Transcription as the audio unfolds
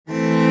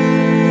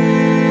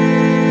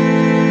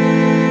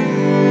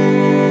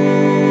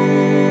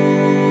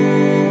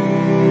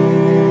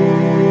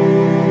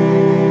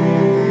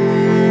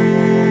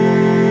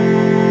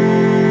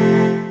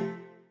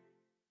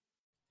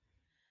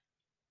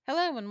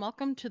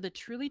welcome to the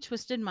Truly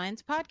Twisted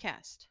Minds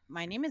podcast.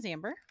 My name is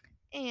Amber.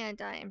 And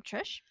I am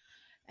Trish.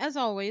 As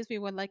always, we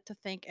would like to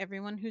thank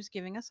everyone who's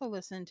giving us a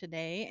listen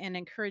today and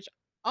encourage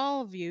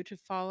all of you to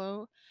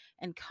follow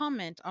and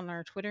comment on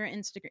our Twitter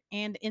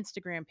and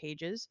Instagram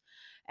pages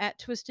at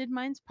Twisted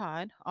Minds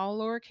Pod, all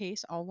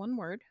lowercase, all one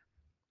word.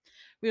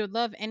 We would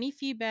love any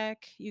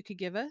feedback you could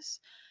give us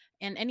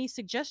and any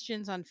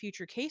suggestions on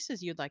future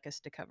cases you'd like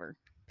us to cover.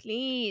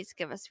 Please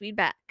give us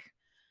feedback.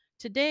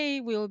 Today,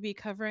 we will be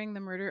covering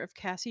the murder of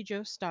Cassie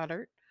Jo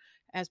Stoddart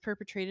as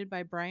perpetrated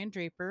by Brian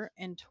Draper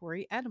and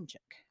Torey Adamcik.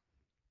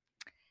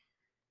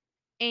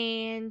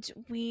 And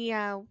we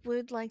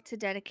would like to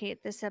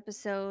dedicate this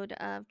episode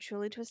of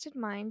Truly Twisted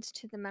Minds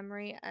to the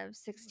memory of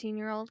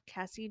 16-year-old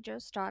Cassie Jo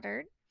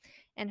Stoddart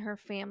and her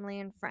family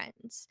and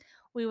friends.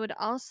 We would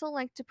also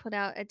like to put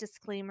out a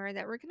disclaimer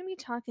that we're going to be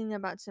talking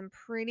about some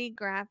pretty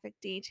graphic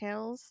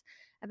details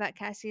about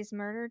Cassie's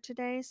murder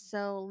today,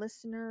 so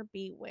listener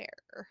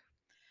beware.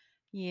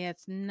 Yeah,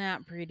 it's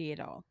not pretty at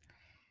all.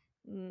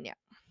 No.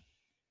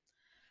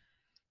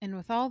 And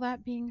with all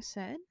that being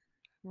said,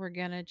 we're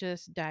going to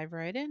just dive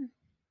right in.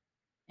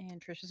 And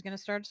Trisha's going to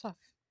start us off.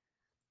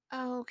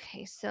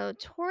 Okay, so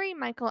Torey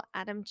Michael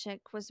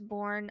Adamcik was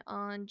born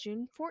on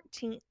June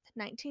 14th,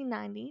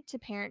 1990, to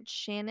parents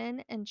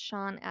Shannon and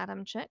Sean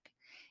Adamcik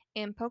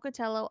in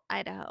Pocatello,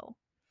 Idaho.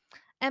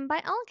 And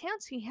by all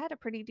accounts, he had a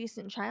pretty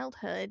decent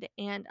childhood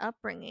and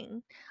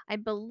upbringing. I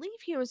believe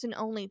he was an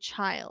only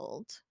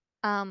child.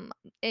 Um,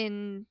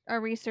 in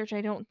our research,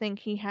 I don't think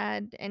he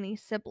had any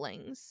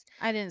siblings.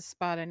 I didn't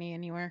spot any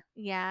anywhere.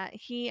 Yeah,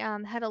 he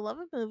had a love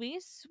of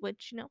movies,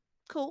 which,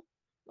 cool,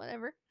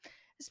 whatever,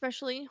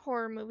 especially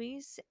horror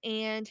movies.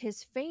 And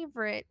his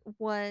favorite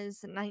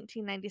was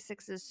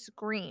 1996's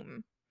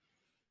Scream.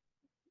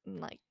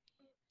 Like,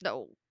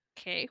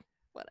 okay,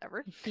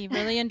 whatever. He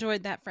really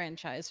enjoyed that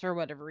franchise for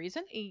whatever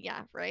reason.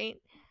 Yeah, right.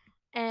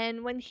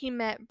 And when he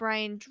met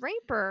Brian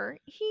Draper,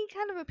 he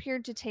kind of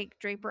appeared to take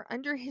Draper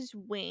under his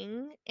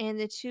wing, and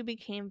the two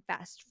became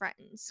fast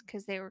friends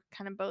because they were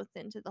kind of both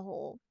into the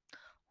whole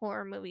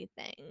horror movie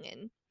thing.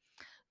 And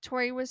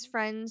Tori was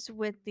friends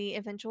with the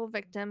eventual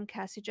victim,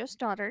 Cassie Jo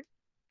Stoddart.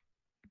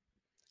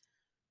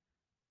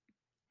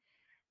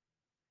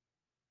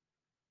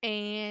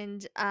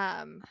 And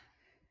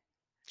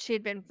she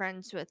had been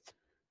friends with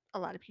a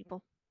lot of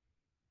people.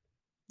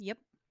 Yep.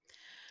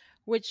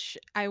 Which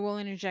I will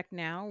interject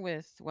now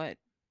with what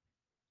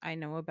I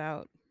know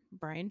about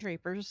Brian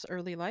Draper's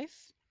early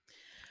life.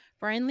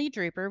 Brian Lee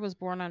Draper was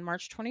born on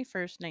March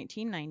 21st,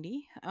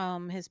 1990.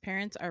 His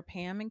parents are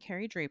Pam and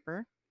Carrie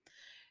Draper.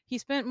 He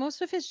spent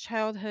most of his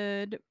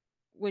childhood,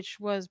 which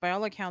was by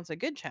all accounts a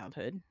good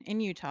childhood, in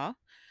Utah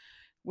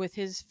with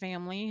his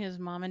family, his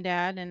mom and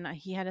dad, and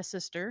he had a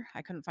sister.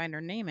 I couldn't find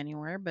her name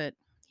anywhere, but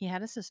he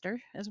had a sister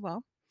as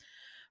well.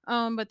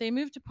 But they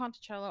moved to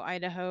Ponticello,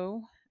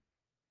 Idaho,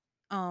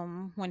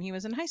 when he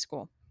was in high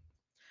school.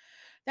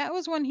 That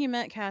was when he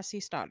met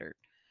Cassie Stoddart.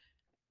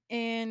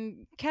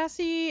 And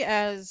Cassie,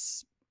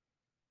 as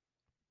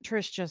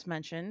Trish just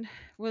mentioned,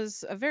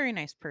 was a very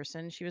nice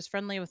person. She was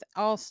friendly with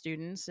all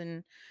students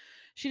and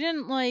she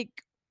didn't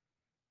like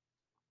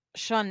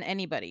shun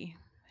anybody.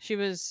 She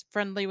was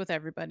friendly with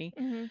everybody.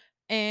 Mm-hmm.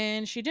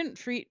 And she didn't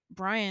treat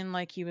Brian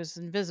like he was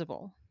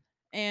invisible.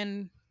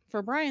 And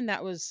for Brian,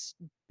 that was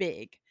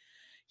big.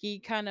 He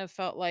kind of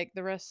felt like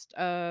the rest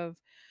of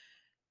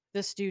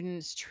the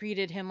students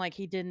treated him like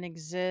he didn't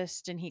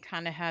exist, and he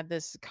kind of had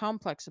this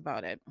complex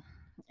about it.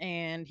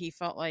 And he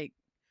felt like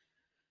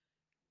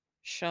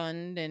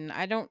shunned. And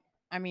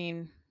I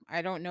mean,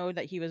 I don't know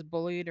that he was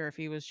bullied or if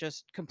he was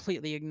just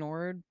completely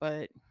ignored,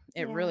 but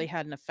it Yeah. really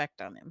had an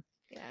effect on him.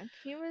 Yeah.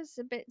 He was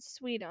a bit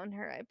sweet on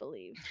her, I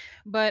believe.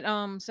 But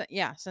so,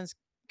 yeah, since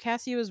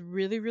Cassie was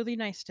really really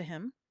nice to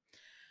him,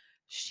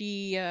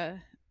 she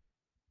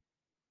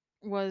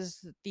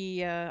was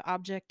the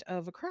object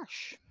of a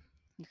crush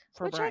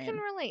for Which I can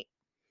Brian. relate.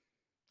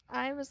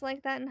 I was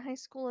like that in high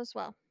school as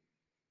well.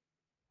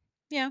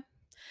 Yeah,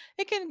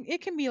 it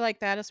can be like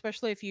that,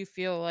 especially if you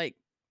feel like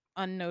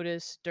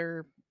unnoticed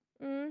or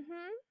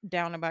Mm-hmm.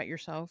 down about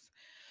yourself.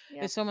 If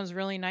Yep. someone's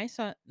really nice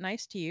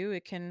to you,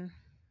 it can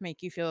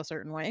make you feel a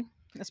certain way,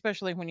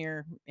 especially when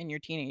you're in your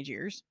teenage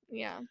years.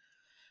 Yeah.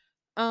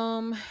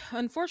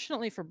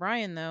 Unfortunately for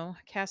Brian though,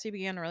 Cassie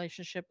began a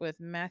relationship with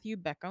Matthew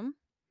Beckham,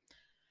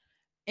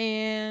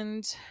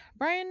 and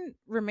Brian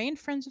remained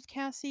friends with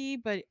Cassie,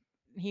 but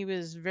he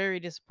was very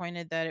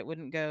disappointed that it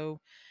wouldn't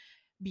go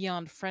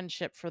beyond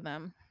friendship for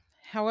them.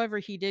 However,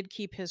 he did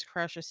keep his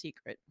crush a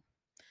secret.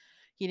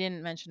 He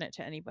didn't mention it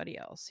to anybody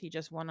else. He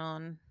just went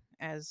on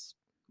as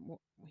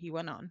he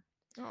went on.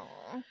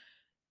 Oh.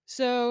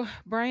 So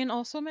Brian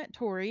also met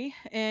Tori,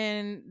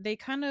 and they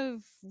kind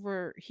of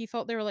were. He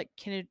felt they were like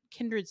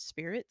kindred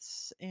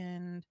spirits,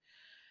 and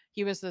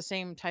he was the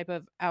same type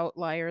of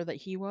outlier that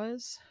he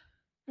was.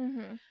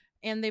 Mm-hmm.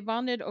 And they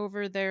bonded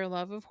over their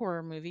love of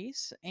horror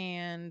movies,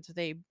 and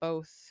they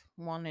both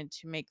wanted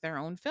to make their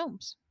own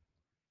films.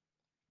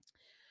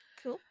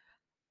 Cool.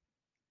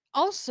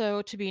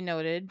 Also, to be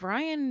noted,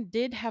 Brian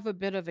did have a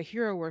bit of a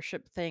hero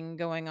worship thing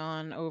going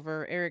on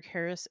over Eric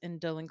Harris and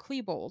Dylan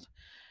Klebold,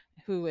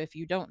 who, if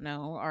you don't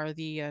know, are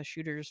the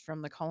shooters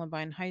from the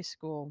Columbine High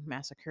School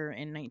massacre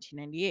in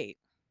 1998.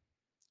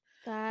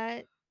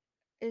 That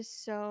is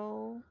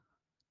so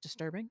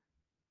Disturbing.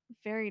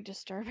 very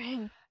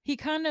disturbing. He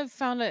kind of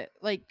found it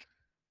like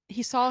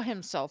he saw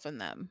himself in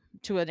them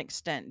to an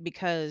extent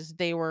because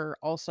they were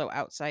also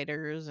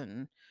outsiders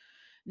and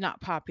not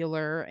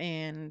popular,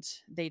 and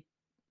they,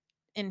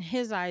 in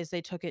his eyes,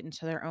 they took it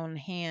into their own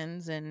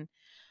hands and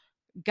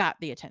got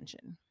the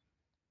attention.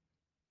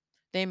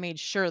 They made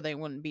sure they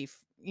wouldn't be,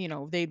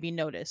 they'd be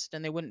noticed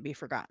and they wouldn't be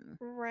forgotten.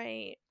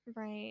 Right,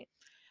 right.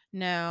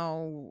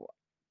 Now,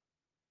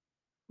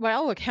 by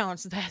all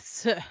accounts,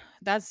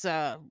 that's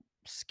a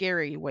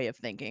scary way of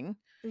thinking.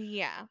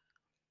 Yeah.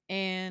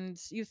 And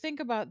you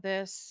think about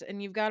this,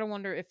 and you've got to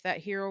wonder if that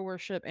hero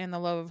worship and the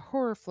love of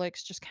horror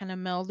flicks just kind of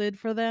melded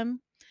for them,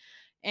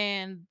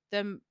 and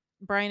them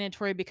Brian and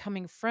Tori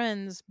becoming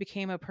friends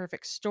became a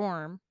perfect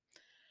storm,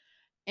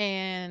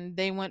 and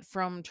they went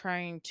from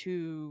trying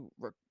to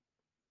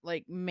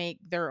like make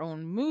their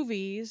own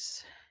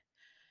movies,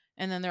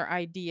 and then their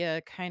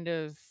idea kind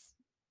of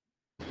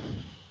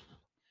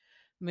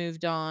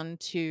moved on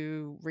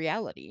to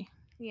reality,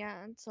 Yeah,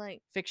 it's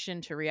like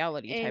fiction to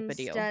reality type of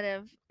deal. instead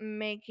of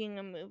making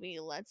a movie,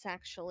 let's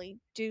actually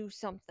do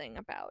something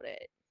about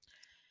it.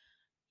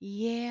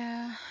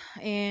 Yeah,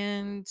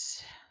 and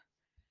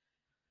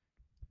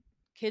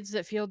kids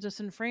that feel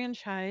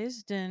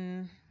disenfranchised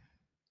and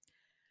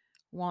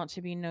want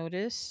to be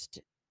noticed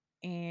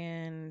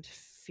and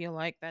feel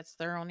like that's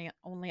their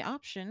only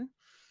option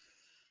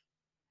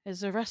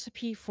is a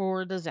recipe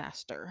for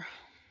disaster.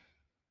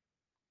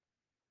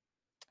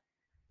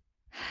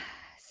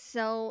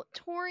 So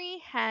Tori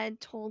had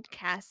told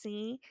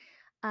Cassie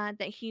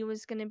that he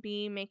was going to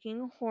be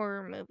making a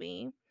horror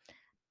movie,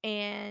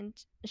 and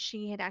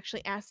she had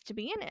actually asked to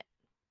be in it.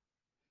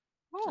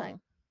 It's like, Oh,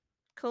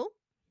 cool.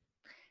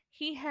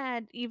 He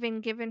had even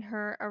given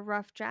her a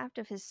rough draft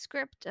of his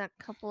script a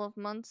couple of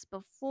months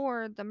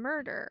before the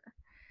murder.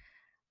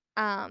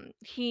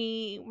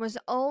 He was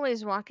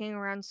always walking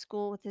around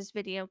school with his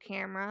video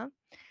camera,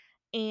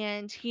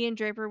 and he and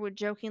Draper would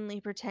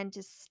jokingly pretend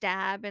to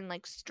stab and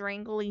like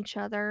strangle each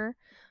other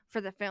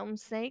for the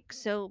film's sake.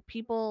 So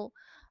people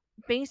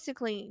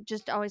basically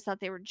just always thought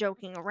they were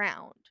joking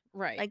around.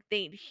 right. Like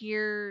they'd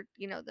hear,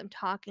 them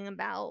talking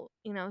about,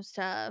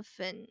 stuff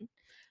and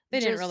They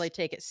didn't really just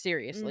take it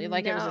seriously,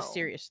 like it was a no.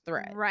 serious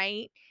threat.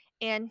 Right.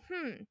 And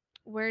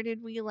where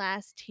did we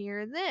last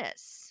hear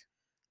this?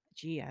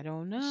 Gee, I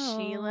don't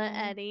Sheila know.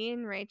 Eddy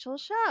and Rachel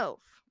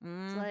Shove.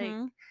 It's like,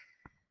 Mhm.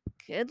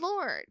 good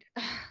lord.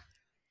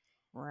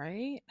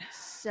 Right?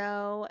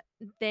 So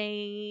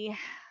they,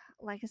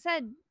 like I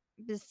said,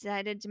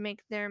 decided to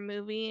make their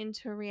movie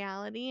into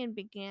reality and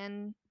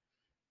began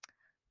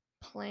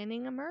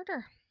planning a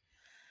murder.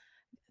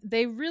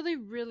 They really,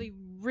 really,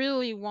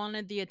 really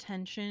wanted the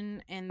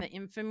attention and the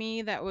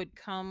infamy that would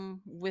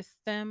come with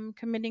them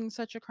committing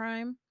such a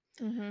crime.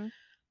 Mm-hmm.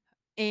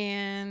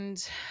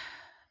 And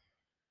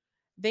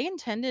they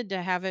intended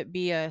to have it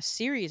be a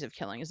series of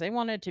killings. They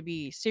wanted to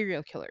be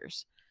serial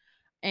killers.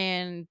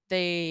 And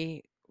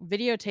they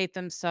videotaped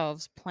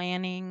themselves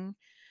planning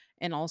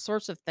and all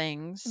sorts of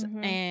things.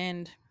 Mm-hmm.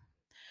 And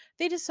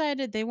they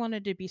decided they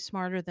wanted to be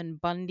smarter than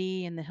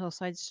Bundy and the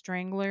Hillside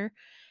Strangler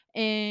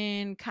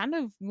and kind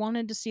of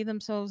wanted to see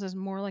themselves as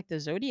more like the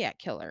Zodiac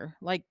Killer.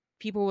 Like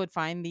people would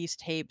find these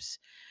tapes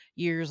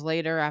years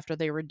later after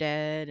they were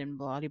dead and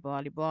blah de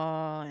blah de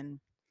blah, and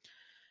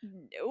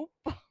Nope.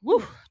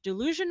 woo,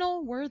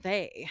 delusional were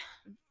they.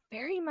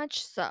 Very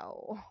much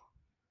so.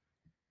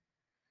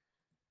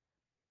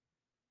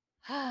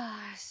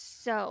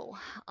 So,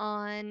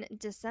 on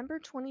December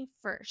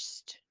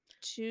 21st,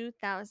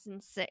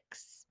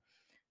 2006,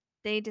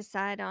 they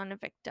decide on a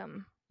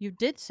victim. You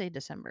did say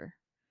December.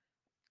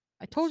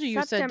 I told you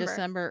said September.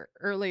 December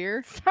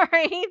earlier.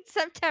 Sorry,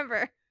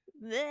 September.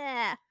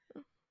 Bleh.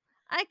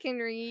 I can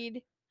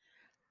read.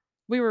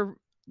 We were,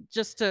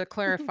 just to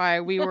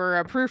clarify, we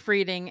were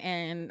proofreading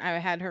and I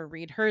had her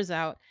read hers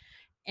out.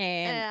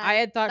 And I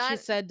had thought she That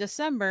said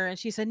December, and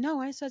she said,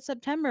 "No, I said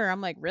September."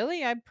 I'm like,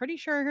 "Really? I'm pretty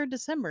sure I heard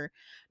December."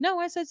 "No,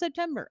 I said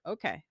September."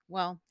 "Okay,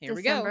 well, here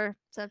we go." December,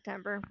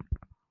 September.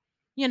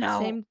 Same,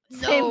 same,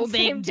 No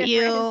same big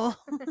difference.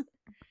 deal.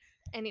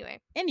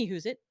 Anyway,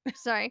 Anywho's it.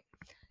 sorry.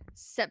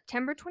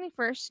 September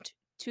 21st,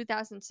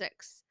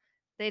 2006.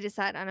 They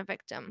decide on a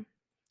victim.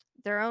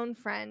 Their own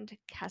friend,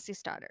 Cassie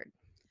Stoddart.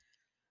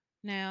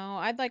 Now,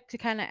 I'd like to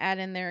kind of add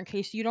in there in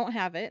case you don't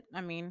have it. I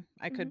mean,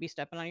 I could Mhm. be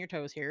stepping on your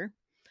toes here,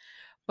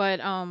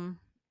 but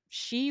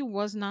she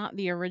was not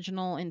the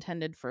original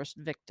intended first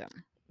victim.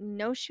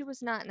 No, she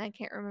was not, and I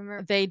can't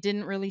remember. They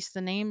didn't release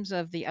the names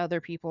of the other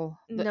people.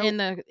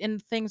 Nope. In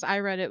things I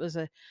read, it was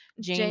a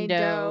Jane Jane Doe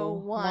Doe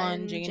 1,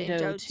 1, Jane Jane Doe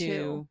Doe 2.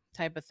 2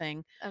 type of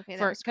thing, Okay, that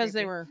for was creepy.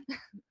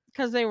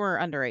 because they were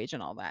underage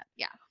and all that.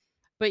 Yeah.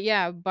 But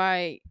yeah,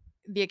 by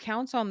the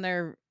accounts on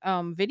their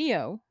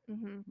video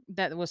Hmm.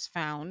 that was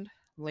found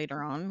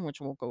later on,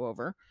 which we'll go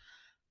over.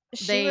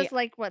 She They was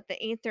like what,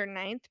 the eighth or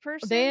ninth they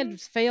person?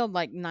 had failed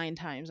like 9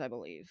 times, I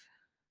believe.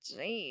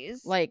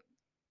 Jeez. Like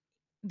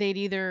they'd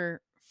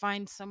either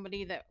find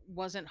somebody that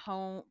wasn't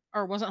home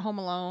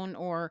alone,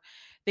 or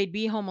they'd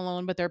be home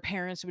alone but their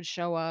parents would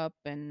show up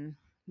and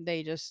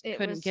they just It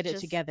couldn't was get it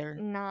just together.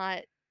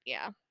 not,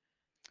 yeah.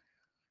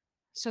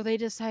 So they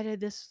decided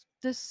this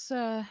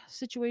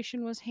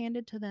situation was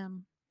handed to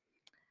them.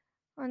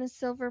 On a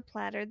silver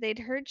platter, they'd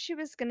heard she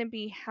was going to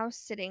be house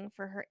sitting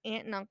for her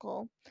aunt and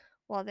uncle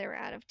while they were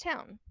out of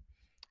town.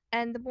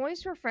 And the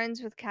boys were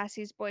friends with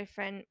Cassie's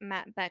boyfriend,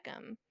 Matt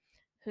Beckham,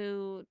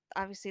 who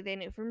obviously they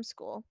knew from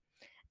school.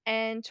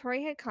 And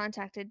Tori had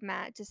contacted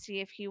Matt to see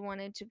if he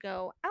wanted to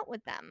go out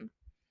with them.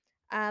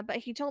 But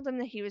he told him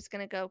that he was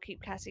going to go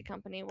keep Cassie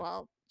company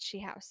while she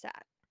house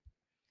sat.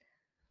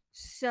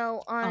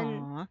 So on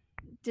Aw.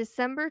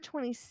 December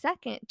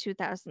 22nd,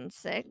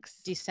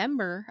 2006,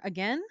 December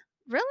again?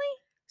 really?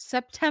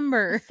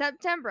 September.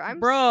 September. I'm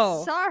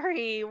Bro.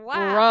 sorry.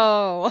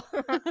 Wow.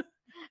 Bro.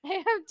 I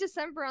have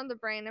December on the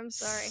brain. I'm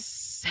sorry.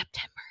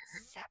 September.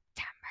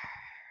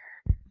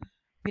 September.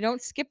 We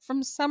don't skip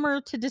from summer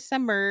to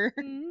December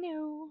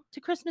No. to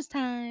Christmas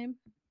time.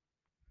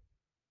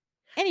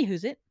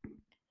 Anywho's it.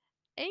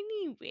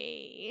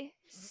 Anyway,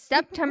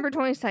 September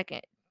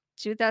 22nd,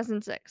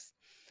 2006.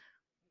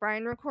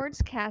 Brian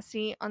records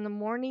Cassie on the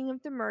morning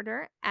of the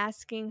murder,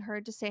 asking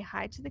her to say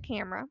hi to the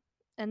camera,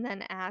 and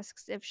then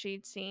asks if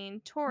she'd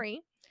seen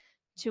Tori,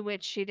 to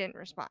which she didn't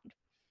respond.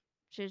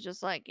 She's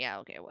just like, yeah,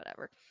 okay,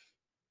 whatever.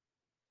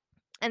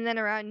 And then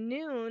around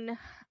noon,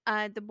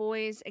 the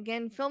boys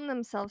again filmed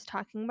themselves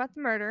talking about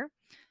the murder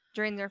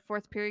during their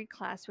fourth period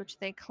class, which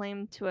they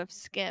claimed to have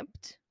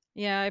skipped.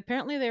 Yeah,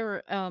 apparently they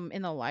were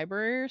in the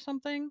library or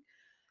something,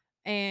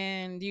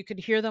 and you could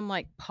hear them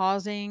like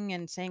pausing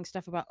and saying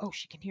stuff about, "Oh,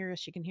 she can hear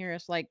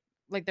us," like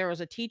there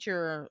was a teacher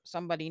or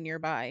somebody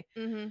nearby.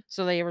 Mm-hmm.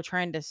 So they were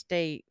trying to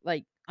stay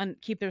like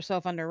keep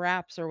themselves under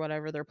wraps or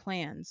whatever their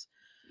plans.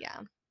 Yeah.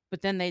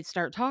 But then they'd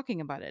start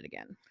talking about it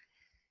again.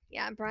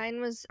 Yeah, Brian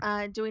was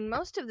doing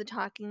most of the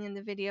talking in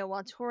the video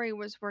while Tori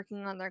was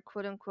working on their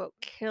quote unquote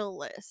kill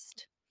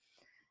list.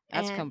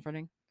 That's And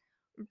comforting.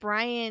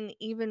 Brian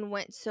even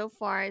went so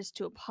far as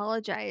to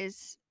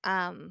apologize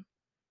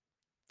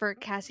for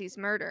Cassie's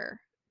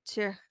murder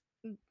to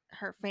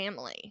her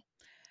family.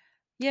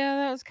 Yeah,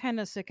 that was kind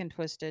of sick and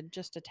twisted,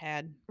 just a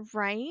tad.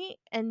 Right?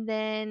 And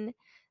then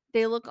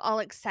they look all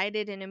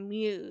excited and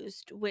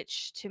amused,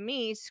 which to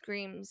me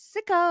screams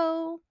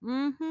sicko.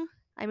 Mm-hmm.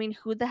 I mean,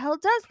 who the hell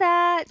does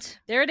that?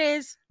 There it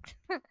is.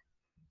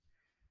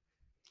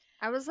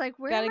 I was like,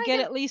 Got to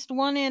get at least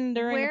one in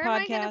during the where am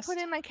I gonna podcast. put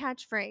in my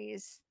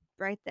catchphrase?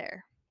 Right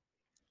there.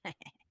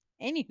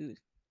 Anywho,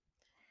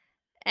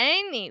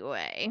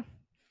 Anyway,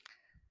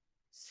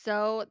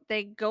 so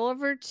they go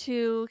over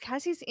to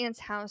Cassie's aunt's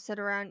house at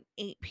around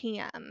 8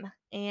 p.m.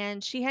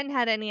 and she hadn't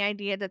had any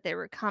idea that they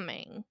were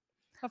coming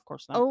of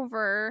course not.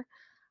 over.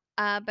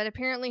 But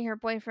apparently her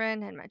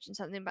boyfriend had mentioned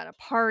something about a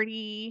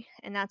party,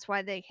 and that's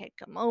why they had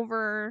come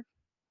over,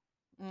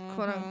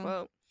 quote Mm-hmm.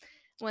 unquote.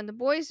 When the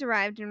boys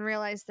arrived and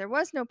realized there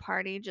was no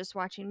party, just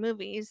watching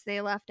movies,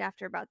 they left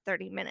after about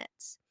 30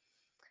 minutes.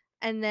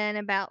 And then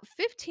about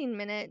 15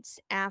 minutes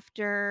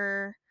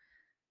after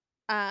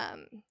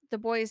the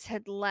boys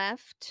had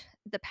left,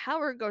 the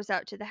power goes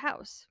out to the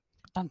house.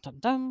 Dum dum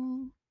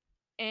dum.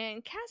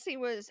 And Cassie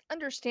was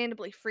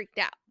understandably freaked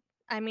out.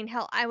 I mean,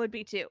 hell, I would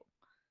be too.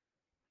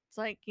 It's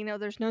like,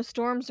 there's no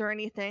storms or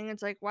anything.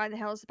 It's like, why the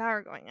hell is the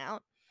power going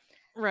out?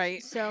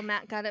 Right. So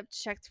Matt got up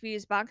to check the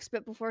fuse box,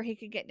 but before he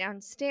could get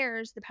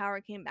downstairs, the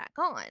power came back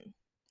on.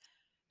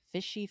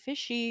 Fishy,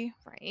 fishy.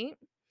 Right?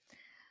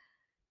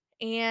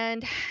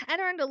 And at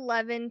around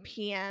 11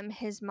 p.m.,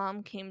 his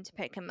mom came to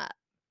pick him up.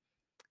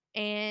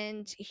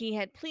 And he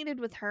had pleaded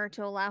with her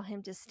to allow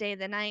him to stay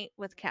the night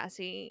with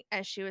Cassie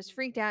as she was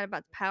freaked out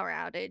about the power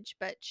outage,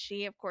 but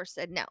she, of course,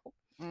 said no.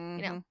 You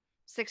know,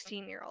 Mm-hmm.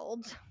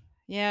 16-year-old.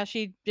 Yeah,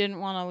 she didn't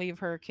want to leave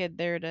her kid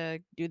there to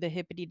do the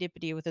hippity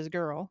dippity with his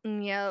girl.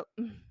 Yep.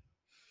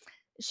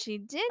 She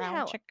did,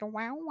 Wow, chicka,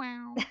 wow,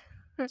 wow.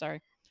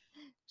 Sorry.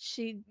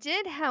 she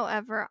did,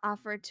 however,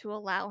 offer to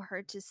allow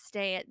her to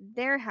stay at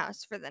their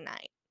house for the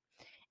night.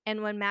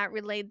 And when Matt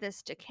relayed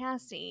this to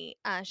Cassie,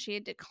 she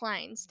had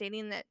declined,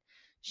 stating that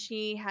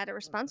she had a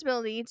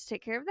responsibility to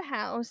take care of the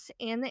house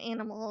and the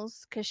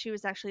animals because she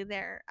was actually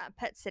there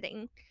pet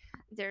sitting.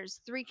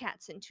 There's 3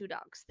 cats and 2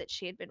 dogs that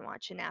she had been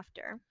watching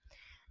after.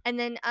 And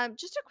then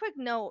just a quick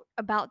note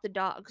about the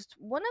dogs.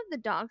 One of the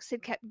dogs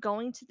had kept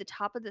going to the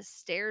top of the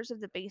stairs of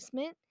the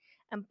basement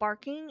and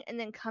barking and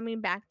then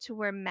coming back to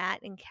where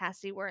Matt and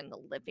Cassie were in the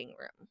living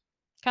room.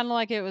 Kind of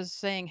like it was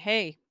saying,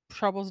 hey,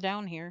 trouble's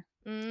down here.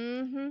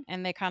 Mm-hmm.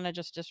 And they kind of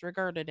just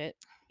disregarded it.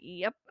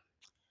 Yep.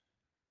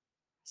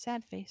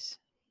 Sad face.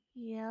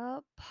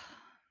 Yep.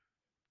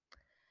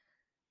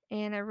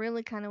 And I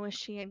really kind of wish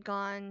she had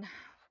gone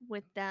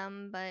with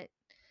them, but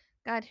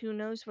God, who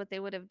knows what they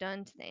would have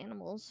done to the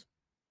animals.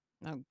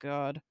 Oh,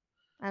 God.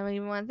 I don't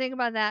even want to think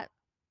about that.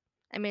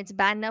 I mean, it's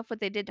bad enough what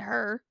they did to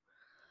her.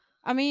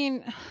 I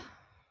mean,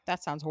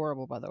 That sounds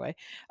horrible, by the way.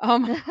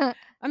 Um,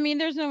 I mean,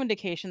 there's no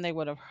indication they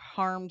would have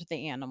harmed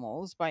the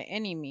animals by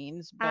any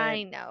means, but I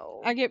I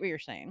know. get what you're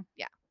saying.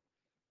 Yeah.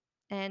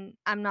 And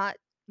I'm not,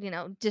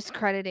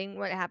 discrediting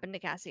what happened to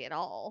Cassie at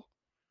all,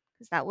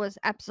 because that was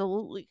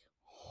absolutely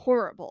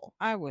horrible.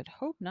 I would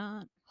hope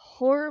not.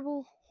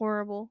 Horrible,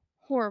 horrible,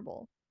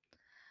 horrible.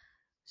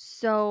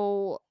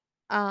 So,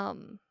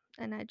 and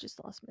I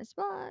just lost my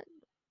spot.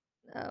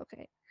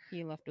 Okay.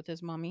 He left with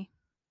his mommy.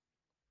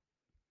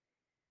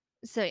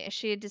 So yeah,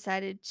 she had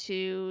decided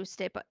to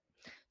stay put.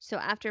 So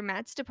after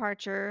Matt's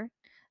departure,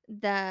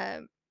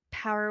 the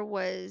power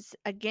was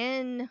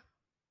again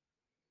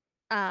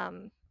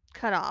um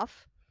cut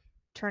off,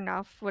 turned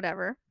off,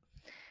 whatever.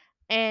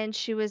 And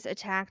she was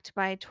attacked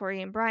by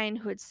Tori and Brian,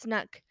 who had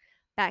snuck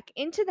back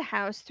into the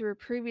house through a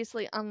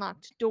previously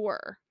unlocked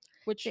door.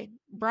 Which They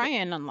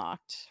Brian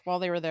unlocked while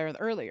they were there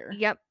earlier.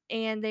 Yep,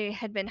 and they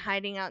had been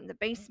hiding out in the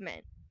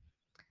basement.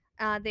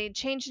 They had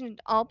changed into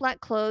all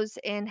black clothes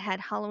and had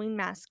Halloween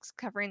masks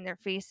covering their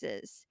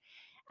faces.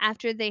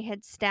 After they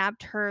had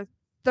stabbed her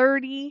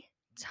 30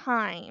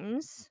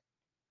 times,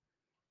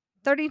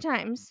 30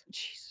 times,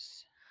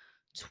 Jesus.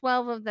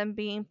 12 of them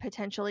being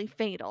potentially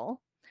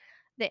fatal,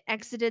 they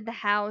exited the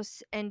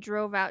house and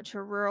drove out to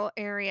a rural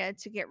area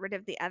to get rid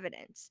of the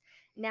evidence.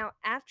 Now,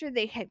 after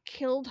they had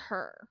killed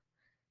her,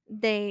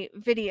 they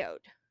videoed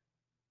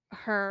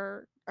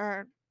her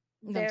or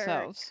their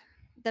Themselves.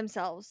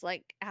 themselves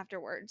like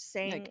afterwards,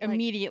 Like saying like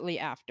immediately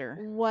after.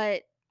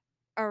 what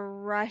a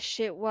rush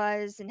it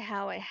was and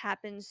how it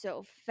happened so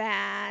It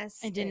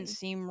fast didn't and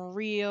seem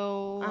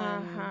real. And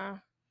uh-huh,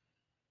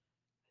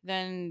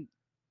 then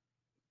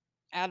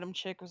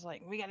Adamcik was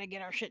like, we got to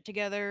get our shit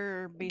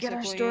together, get our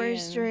basically. story And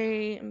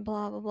straight and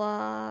blah blah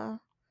blah.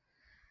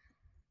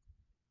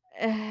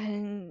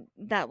 And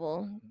that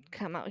will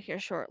come out here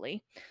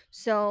shortly.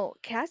 So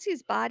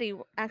Cassie's body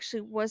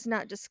actually was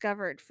not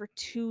discovered for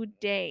 2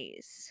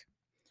 days.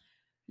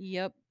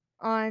 yep.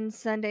 On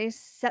Sunday,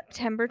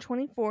 September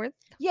 24th,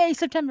 Yay,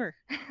 September.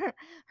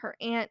 her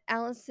aunt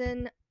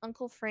Allison,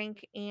 Uncle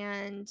Frank,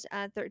 and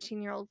a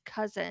 13-year-old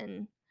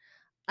cousin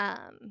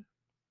um,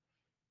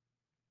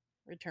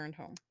 Returned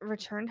home.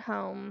 returned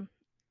home.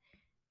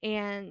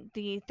 And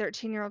the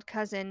 13-year-old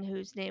cousin,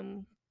 whose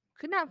name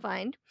could not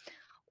find,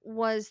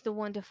 was the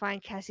one to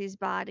find Cassie's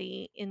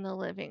body in the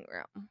living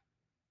room.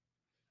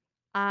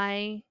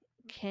 I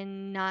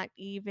cannot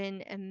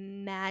even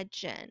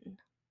imagine.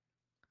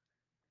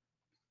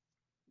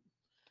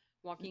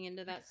 Walking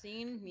into that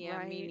scene? Yeah,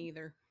 me Right.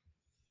 neither.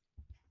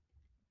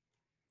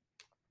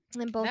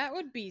 And both, That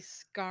would be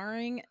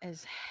scarring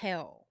as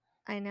hell,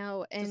 I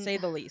know, to and say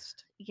the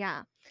least.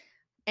 yeah.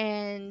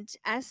 And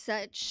as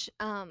such,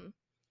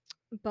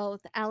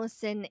 both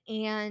Allison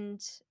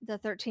and the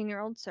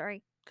 13-year-old,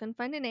 sorry, couldn't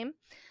find a name,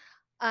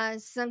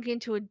 sunk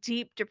into a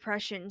deep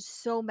depression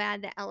so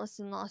bad that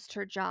Allison lost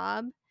her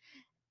job,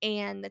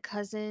 and the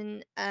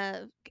cousin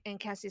of and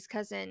Cassie's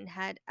cousin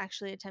had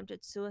actually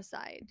attempted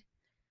suicide.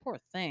 Poor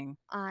thing.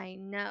 I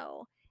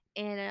know.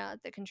 And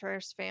the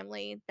Contreras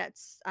family,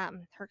 that's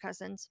her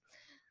cousins,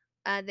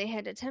 they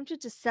had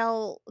attempted to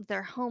sell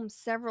their home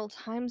several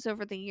times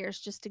over the years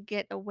just to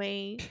get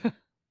away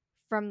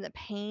from the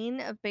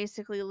pain of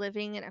basically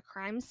living in a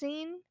crime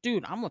scene.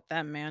 Dude, I'm with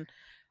them, man.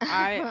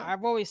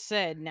 I've always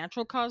said,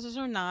 natural causes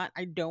or not,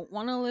 I don't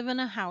want to live in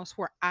a house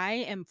where I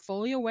am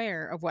fully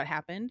aware of what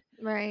happened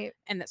Right.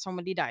 and that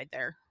somebody died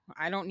there.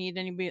 I don't need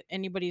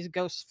anybody's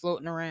ghost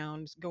floating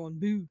around going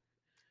boo,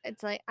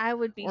 It's like I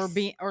would be or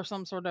be or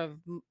some sort of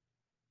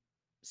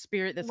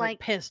spirit that's like like,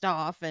 pissed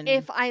off.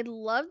 if And I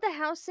love the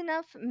house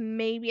enough,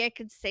 maybe I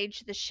could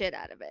sage the shit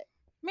out of it.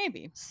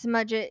 maybe,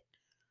 Smudge it,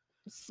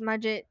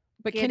 smudge it,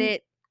 but get can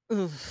it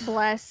ugh.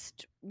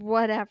 blessed,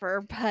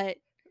 whatever. But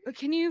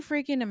Can you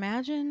freaking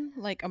imagine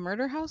like a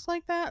murder house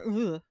like that?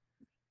 Ugh.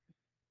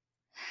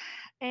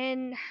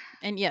 and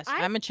And yes,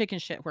 I I'm a chicken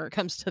shit where it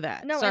comes to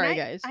that. no, and Sorry, I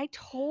guys. I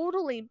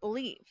totally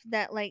believe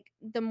that like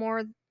the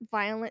more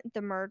violent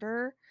the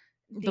murder,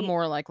 The the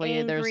more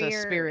likely there's a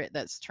angrier spirit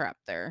that's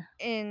trapped there.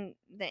 and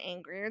the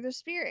angrier the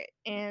spirit,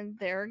 and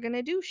they're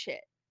gonna do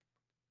shit.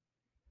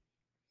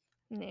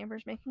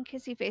 Neighbor's making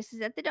kissy faces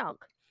at the dog.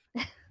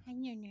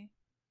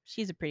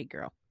 She's a pretty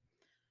girl.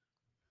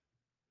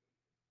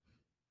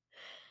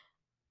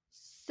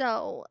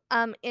 So,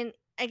 and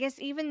I guess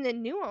even the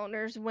new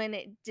owners, when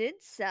it did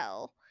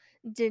sell,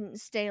 didn't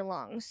stay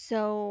long.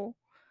 So,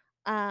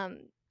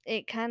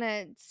 it kind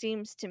of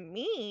seems to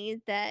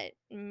me that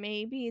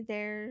maybe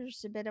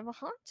there's a bit of a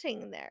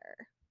haunting there.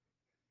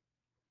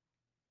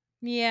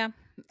 Yeah,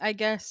 I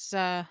guess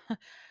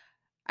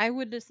I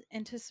would just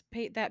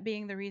anticipate that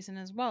being the reason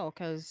as well.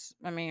 Because,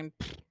 I mean,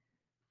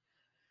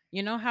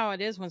 you know how it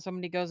is when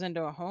somebody goes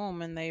into a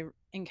home and they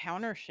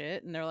encounter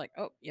shit and they're like,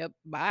 oh, yep,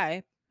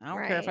 bye. I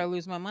don't care if I Right.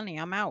 lose my money.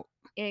 I'm out.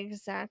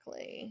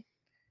 Exactly.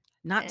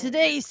 Not And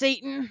today,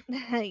 Satan.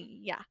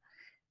 yeah.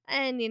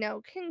 And,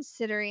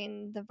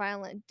 considering the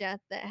violent death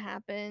that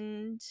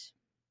happened,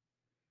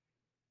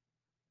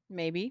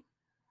 Maybe,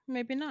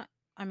 maybe not.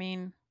 I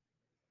mean,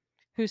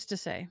 who's to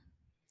say?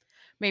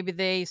 Maybe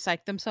they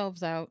psych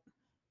themselves out.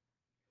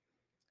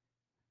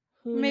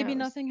 Who Maybe knows?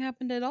 nothing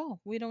happened at all.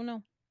 We don't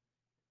know.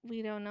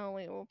 We don't know.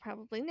 We will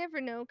probably never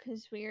know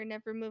because we are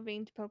never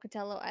moving to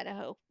Pocatello,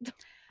 Idaho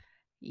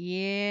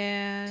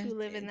Yeah, to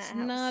live in it's that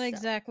house. not So,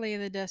 exactly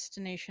the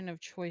destination of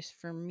choice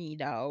for me,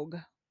 dog.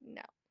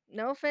 no.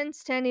 No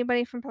offense to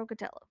anybody from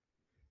Pocatello.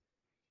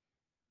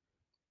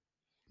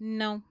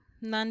 No,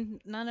 none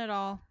at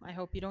all. I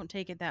hope you don't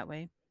take it that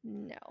way.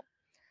 No.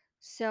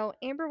 So,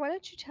 Amber, why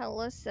don't you tell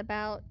us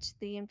about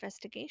the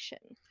investigation?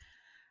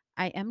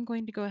 I am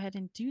going to go ahead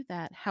and do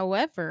that.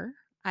 However,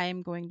 I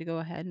am going to go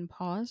ahead and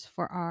pause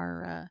for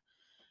our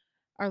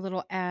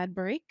little ad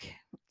break.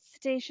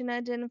 Station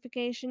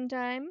identification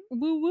time.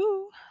 Woo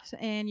woo.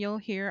 And you'll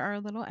hear our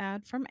little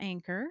ad from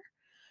Anchor,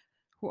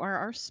 who are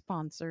our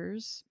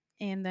sponsors,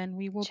 and then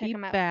we will Check be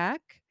them out,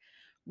 back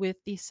with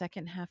the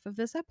second half of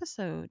this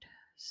episode.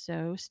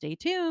 So stay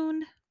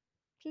tuned.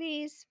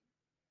 please.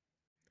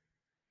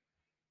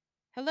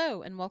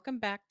 Hello, and welcome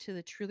back to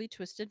the Truly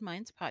Twisted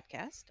Minds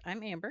podcast.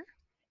 I'm Amber,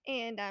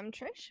 And I'm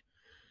Trish.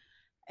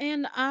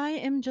 and I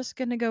am just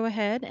going to go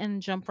ahead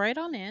and jump right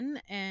on in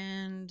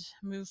and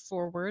move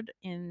forward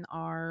in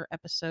our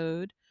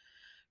episode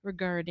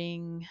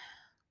regarding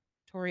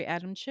Torey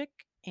Adamcik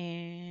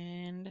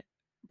and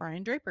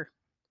Brian Draper.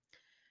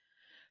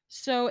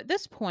 So at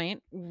this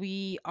point,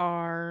 we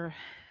are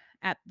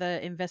at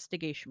the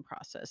investigation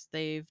process.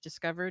 They've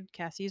discovered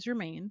Cassie's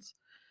remains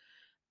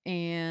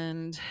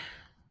and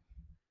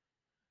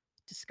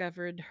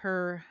discovered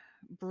her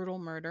brutal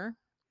murder.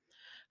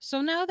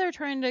 So now they're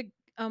trying to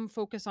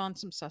focus on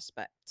some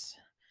suspects.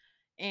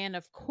 And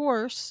of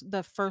course,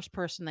 the first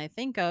person they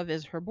think of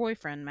is her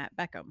boyfriend, Matt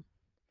Beckham.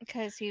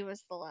 Because he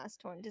was the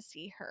last one to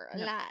see her Yep.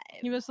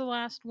 He alive. was the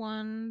last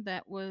one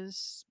that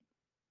was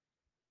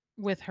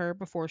with her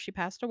before she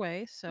passed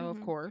away. So, of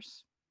Mm-hmm.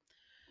 course,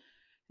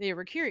 they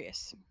were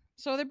curious.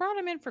 So they brought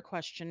him in for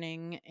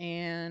questioning,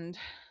 and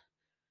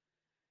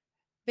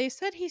they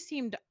said he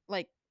seemed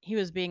like he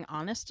was being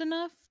honest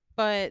enough,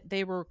 but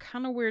they were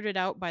kind of weirded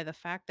out by the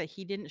fact that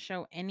he didn't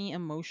show any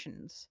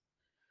emotions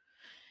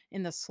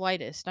in the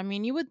slightest. I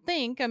mean, you would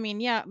think,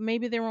 yeah,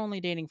 maybe they were only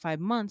dating 5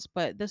 months,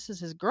 but this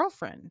is his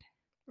girlfriend.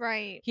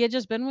 Right. He had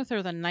just been with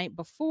her the night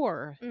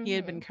before. He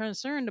had Mm-hmm. been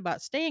concerned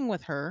about staying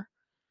with her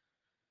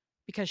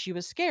because she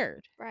was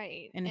scared.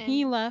 Right. And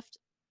he And left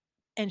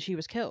and she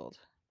was killed.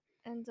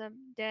 ends up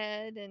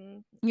dead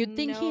and You'd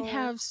think he'd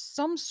have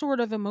some sort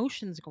of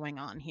emotions going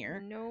on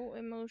here. no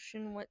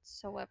emotion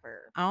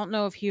whatsoever. I don't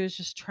know if he was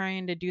just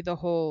trying to do the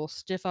whole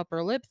stiff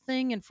upper lip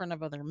thing in front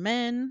of other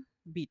men,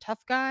 be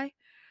tough guy,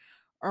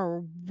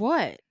 or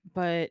what,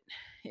 but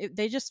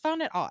they just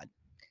found it odd.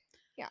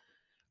 Yeah.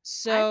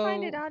 I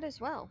find it So, odd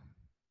as well.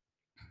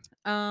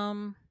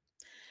 um,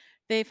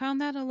 they found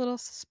that a little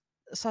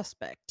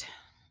suspect.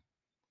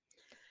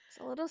 It's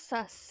a little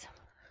sus.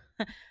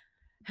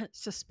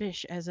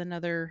 Suspicious, as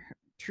another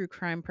true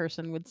crime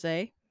person would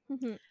say.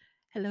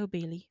 Hello,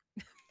 Bailey.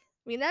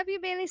 We love you,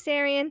 Bailey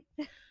Sarian.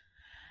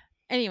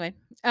 Anyway,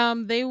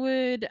 they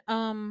would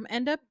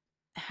end up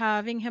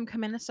having him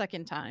come in a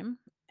second time,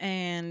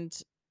 and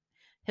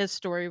his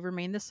story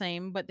remained the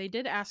same, but they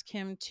did ask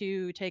him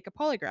to take a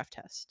polygraph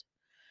test.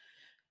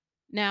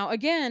 Now,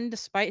 again,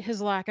 despite his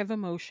lack of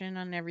emotion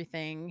and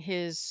everything,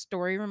 his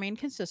story remained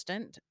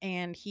consistent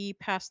and he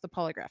passed the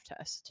polygraph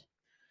test.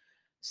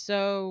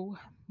 So,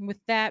 with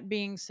that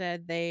being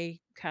said, they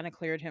kind of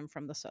cleared him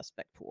from the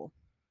suspect pool.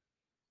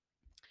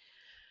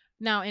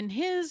 Now, in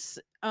his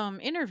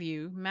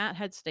interview, Matt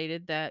had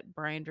stated that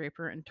Brian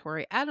Draper and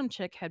Torey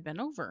Adamcik had been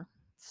over.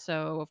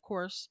 So, of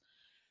course,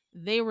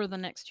 they were the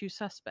next two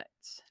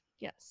suspects.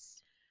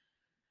 Yes.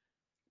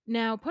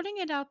 Now, putting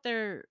it out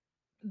there,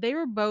 they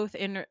were both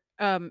in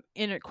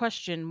a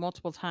question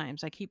multiple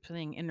times. I keep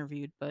saying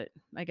interviewed, but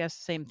I guess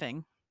same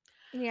thing.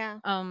 Yeah.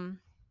 Um,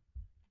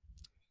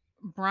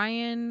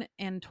 Brian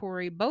and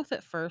Tori both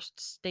at first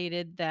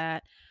stated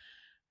that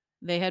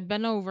they had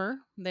been over.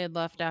 They had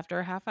left after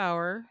a half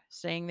hour,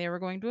 saying they were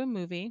going to a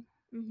movie,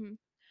 Mm-hmm.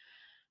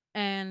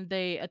 and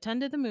they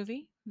attended the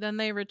movie. Then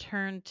they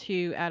returned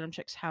to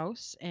Adamcik's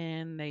house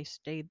and they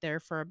stayed there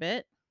for a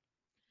bit.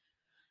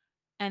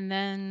 And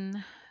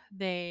then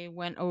they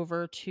went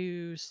over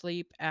to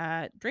sleep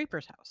at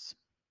Draper's house.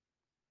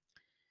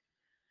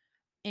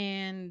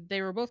 And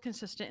they were both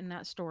consistent in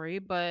that story,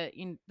 but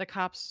the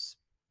cops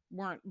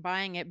weren't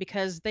buying it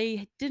because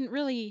they couldn't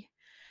really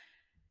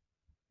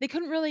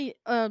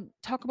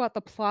talk about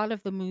the plot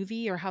of the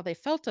movie or how they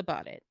felt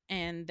about it,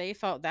 and they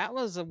felt that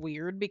was a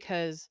weird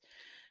because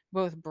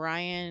both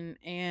Brian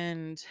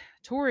and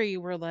Tori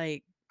were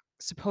like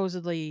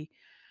supposedly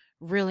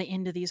really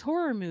into these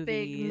horror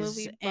Big movies,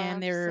 movie and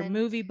buffs, they're and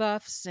movie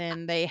buffs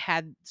and they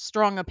had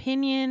strong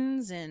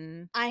opinions.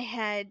 And I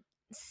had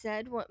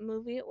said what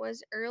movie it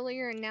was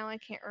earlier, and now I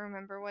can't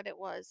remember what it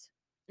was.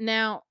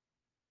 now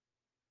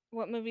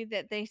What movie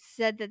that they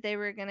said that they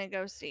were gonna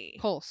go see?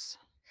 Pulse,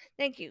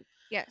 Thank you.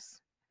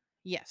 Yes.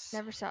 yes.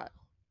 Never saw it.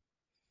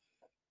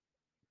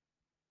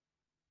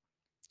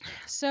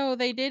 So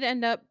they did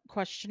end up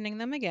questioning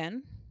them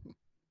again.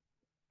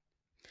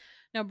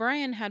 Now,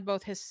 Brian had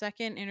both his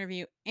second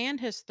interview and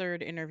his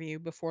third interview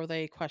before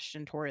they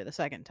questioned Torey the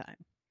second time.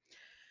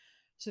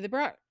 So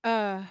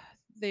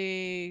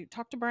they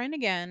talked to Brian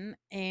again,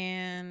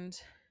 and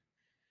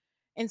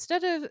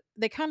instead of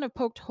they kind of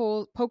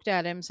poked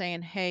at him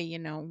saying, "Hey,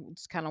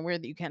 it's kind of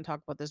weird that you can't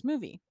talk about this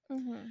movie."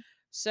 Mhm.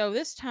 So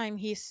this time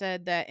he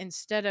said that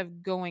instead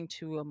of going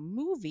to a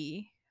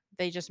movie,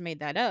 they just made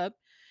that up,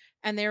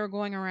 and they were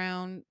going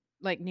around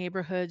like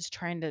neighborhoods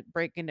trying to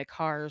break into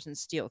cars and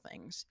steal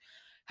things.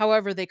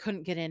 However, they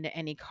couldn't get into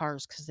any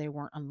cars cuz they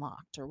weren't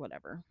unlocked or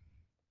whatever.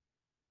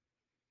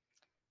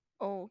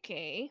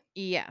 Okay.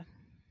 Yeah.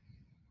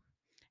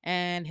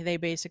 And they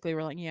basically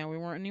were like, "Yeah, we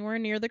weren't anywhere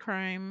near the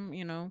crime,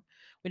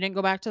 We didn't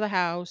go back to the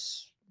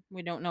house.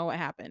 We don't know what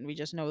happened. We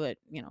just know that,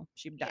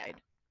 she Yeah.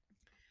 died."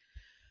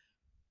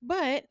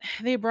 But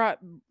they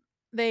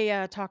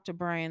talked to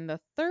Brian the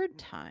third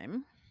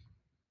time,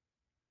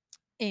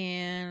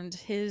 and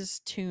his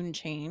tune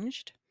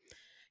changed.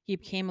 He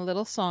became a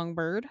little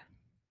songbird.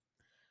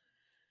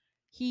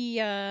 He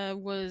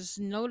was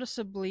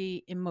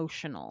noticeably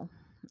emotional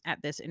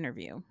at this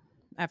interview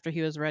after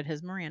he was read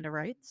his Miranda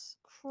rights.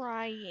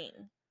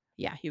 Crying.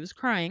 Yeah, he was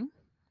crying.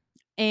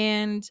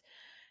 And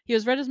he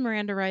was read his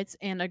Miranda rights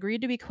and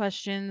agreed to be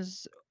questioned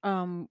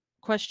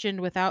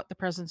without the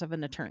presence of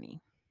an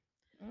attorney.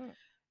 Mm.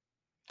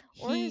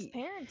 Or his He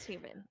parents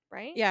even,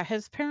 right? Yeah,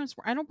 his parents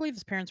were I don't believe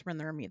his parents were in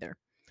the room either.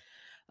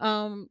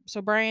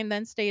 So Brian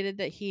then stated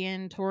that he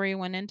and Tori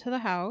went into the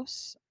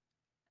house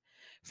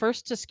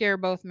first to scare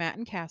both Matt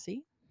and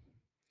Cassie,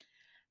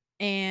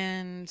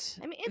 and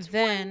I mean, it's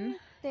then one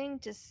thing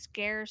to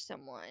scare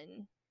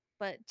someone,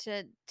 but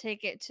to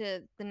take it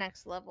to the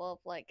next level of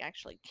like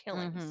actually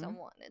killing mhm.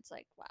 someone, it's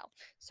like, wow.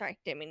 Sorry,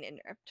 didn't mean to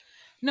interrupt.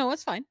 No,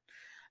 it's fine.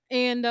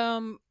 And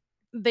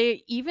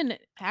they even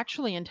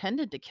actually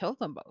intended to kill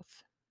them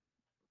both.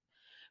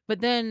 But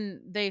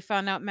then they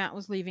found out Matt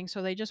was leaving,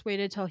 so they just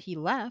waited till he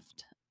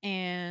left,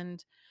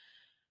 and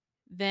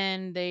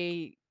then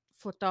they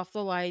flicked off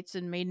the lights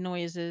and made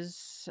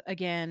noises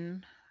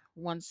again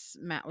once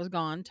Matt was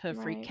gone to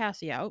freak Right.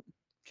 Cassie out.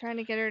 Trying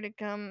to get her to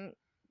come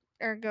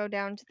or go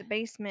down to the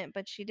basement,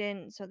 but she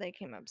didn't, so they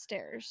came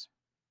upstairs.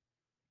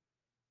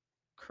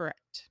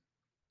 Correct.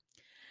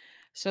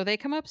 So they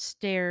come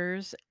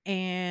upstairs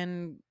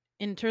and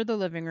enter the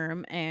living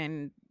room,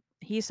 and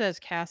he says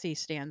Cassie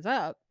stands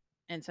up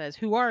and says,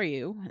 "Who are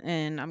you?"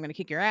 And I'm going to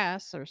kick your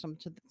ass, or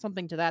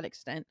something to that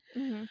extent.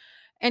 Mhm.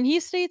 And he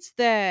states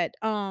that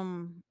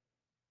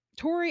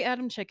Tori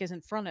Adamcik is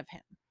in front of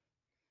him,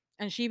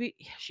 and she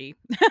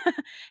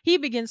he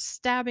begins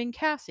stabbing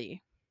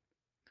Cassie.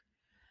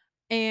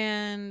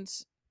 And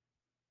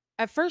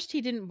at first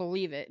he didn't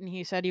believe it, and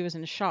he said he was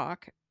in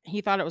shock. He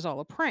thought it was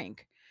all a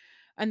prank.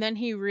 And then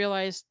he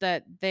realized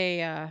that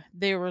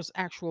there was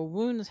actual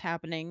wounds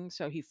happening,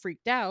 so he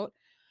freaked out.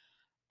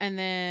 And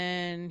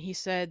then he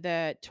said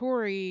that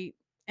Tori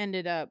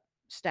ended up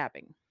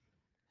stabbing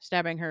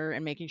her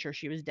and making sure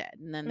she was dead.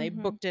 And then they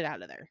Mhm. booked it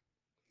out of there.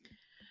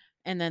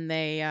 And then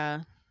they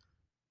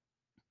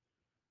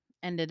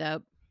ended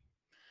up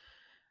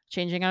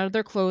changing out of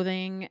their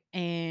clothing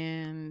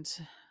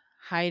and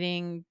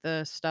hiding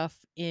the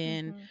stuff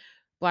in Mhm.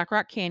 Black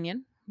Rock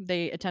Canyon.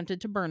 They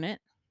attempted to burn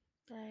it,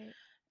 Right.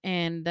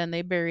 and then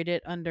they buried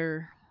it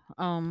under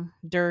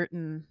dirt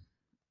and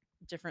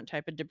different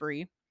type of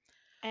debris.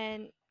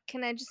 And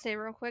can I just say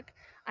real quick,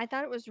 I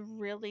thought it was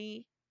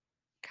really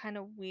kind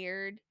of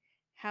weird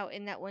how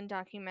in that one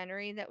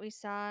documentary that we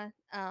saw,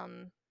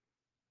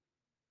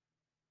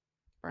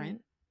 Brian?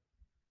 n-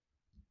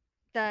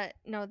 the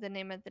no, the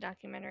name of the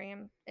documentary,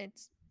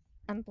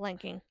 I'm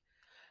blanking.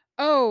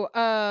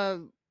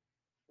 Oh,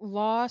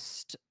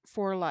 Lost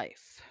for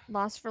Life.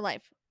 Lost for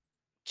Life.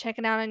 Check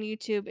it out on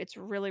YouTube. It's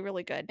really,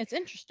 really good. It's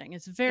interesting.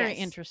 It's very Yes.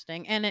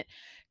 interesting, and it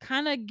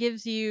kind of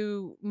gives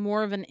you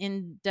more of an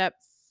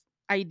in-depth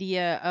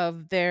idea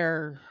of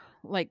their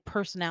like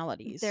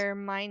personalities. Their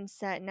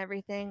mindset and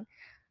everything.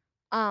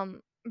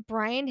 Um,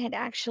 Brian had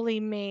actually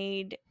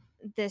made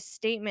this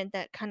statement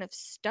that kind of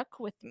stuck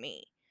with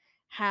me.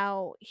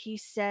 How he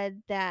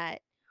said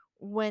that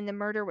when the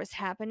murder was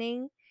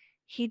happening,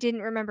 he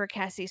didn't remember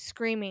Cassie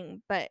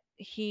screaming, but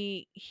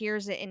he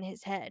hears it in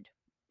his head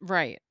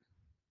Right.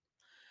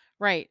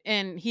 Right.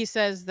 And he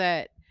says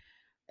that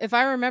if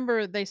I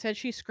remember, they said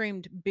she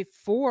screamed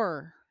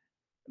before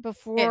it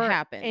before it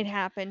happened,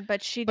 happened,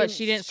 but she but didn't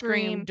she didn't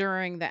scream scream.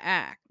 during the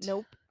act.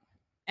 Nope.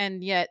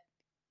 And yet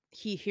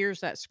he hears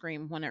that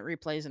scream when it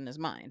replays in his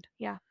mind.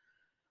 Yeah.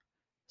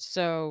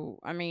 So,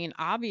 I mean,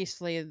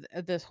 obviously,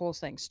 this whole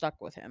thing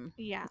stuck with him.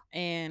 Yeah.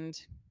 And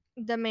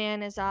The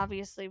man is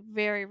obviously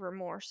very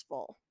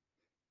remorseful.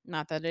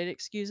 not that it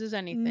excuses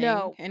anything.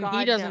 No, And he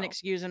God, doesn't no.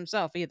 excuse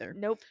himself either.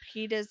 Nope,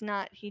 he does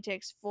not. He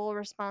takes full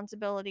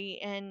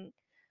responsibility and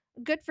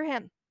good for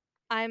him.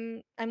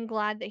 I'm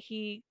glad that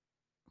he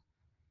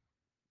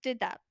did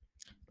that,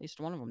 At least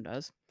one of them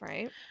does.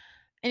 right?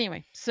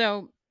 Anyway,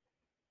 so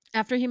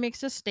after he makes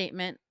this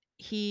statement,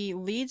 he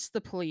leads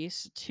the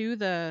police to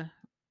the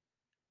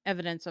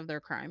evidence of their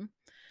crime.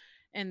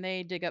 and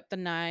they dig up the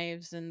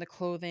knives and the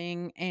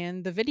clothing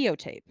and the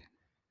videotape,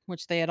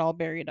 which they had all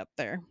buried up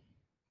there,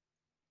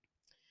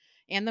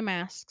 and the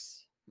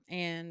masks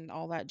and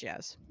all that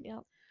jazz.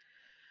 Yep.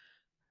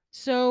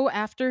 So,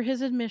 after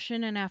his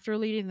admission and after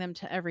leading them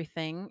to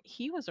everything,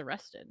 he was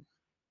arrested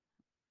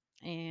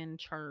and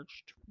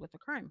charged with a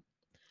crime.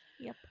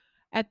 Yep.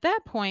 At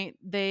that point,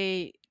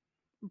 they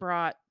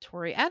brought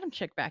Torey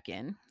Adamcik back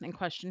in and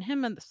questioned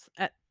him. And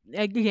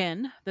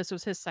again, this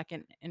was his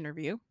second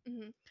interview.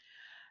 Mhm.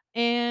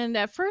 And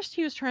at first,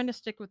 he was trying to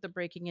stick with the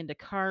breaking into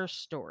cars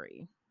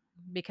story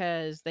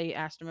because they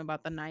asked him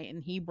about the night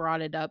and he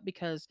brought it up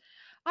because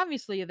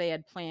obviously they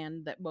had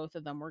planned that both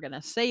of them were going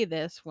to say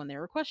this when they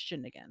were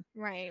questioned again.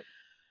 Right.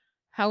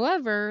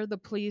 However, the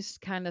police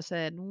kind of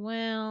said,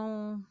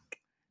 well,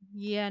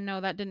 yeah,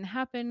 no, that didn't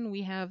happen.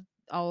 We have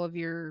all of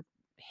your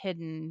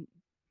hidden,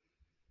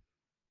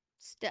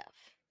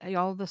 Stuff.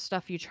 all the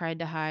stuff you tried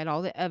to hide,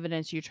 all the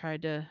evidence you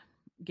tried to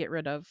get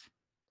rid of.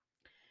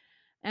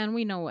 And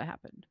we know what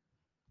happened.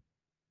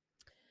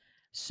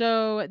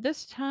 So at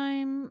this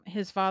time,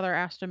 his father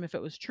asked him if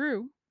it was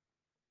true,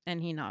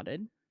 and he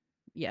nodded,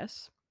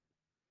 yes.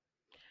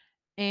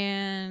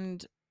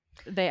 And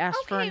they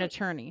asked for an Okay.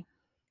 attorney.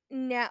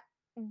 Now,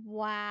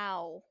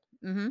 wow.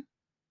 Mm-hmm.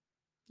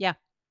 Yeah.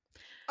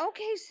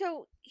 Okay,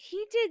 so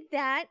he did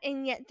that,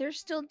 and yet they're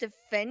still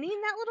defending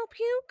that little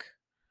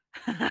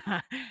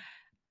puke?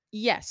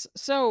 Yes.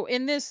 So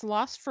in this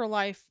Lost for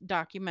Life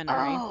documentary,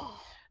 Oh.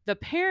 the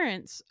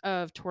parents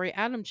of Tori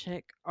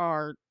Adamchick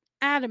are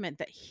adamant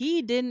that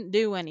he didn't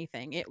do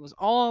anything. It was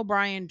all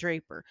Brian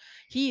Draper.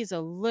 He's a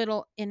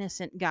little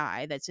innocent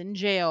guy that's in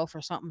jail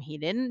for something he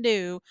didn't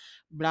do,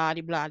 blah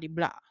de blah de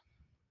blah.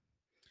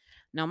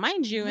 Now,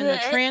 mind you, in the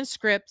Blech.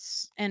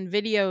 transcripts and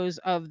videos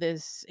of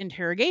this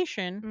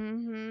interrogation,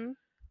 Mhm.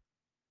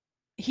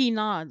 he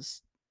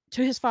nods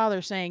to his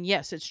father saying,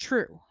 yes, it's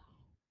true.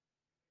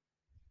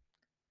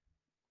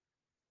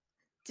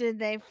 Did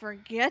they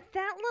forget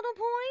that little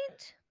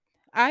point?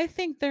 I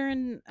think they're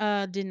in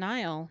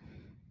denial.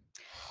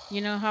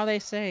 You know how they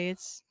say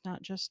it's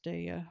not just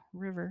a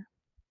river.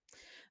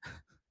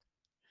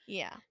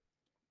 Yeah.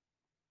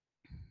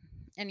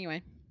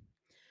 Anyway,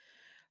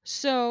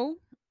 so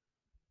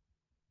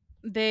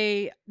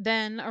they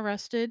then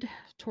arrested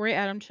Tori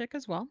Adamchick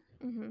as well.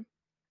 Mhm.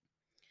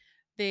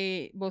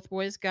 They both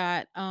boys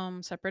got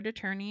separate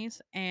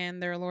attorneys,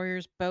 and their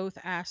lawyers both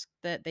asked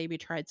that they be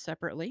tried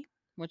separately,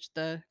 which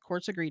the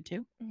courts agreed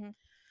to. Mhm.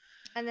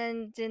 And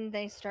then didn't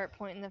they start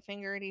pointing the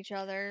finger at each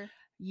other?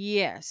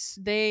 Yes,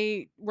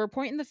 they were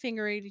pointing the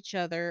finger at each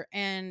other,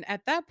 and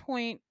at that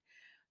point,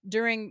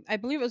 during I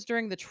believe it was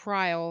during the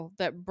trial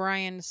that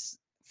Brian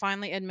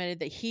finally admitted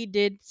that he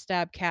did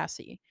stab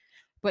Cassie,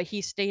 but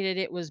he stated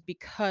it was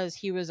because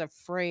he was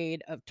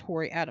afraid of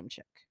Tori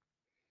Adamchick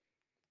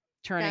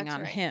turning That's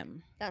on right.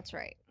 him. That's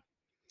right.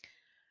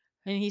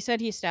 And he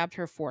said he stabbed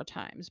her 4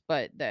 times,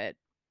 but that,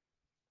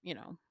 you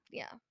know,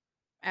 Yeah.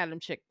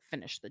 Adamchick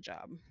finished the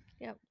job.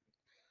 Yep.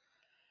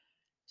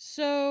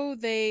 So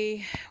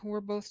they were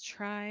both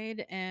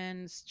tried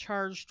and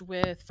charged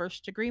with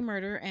first degree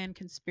murder and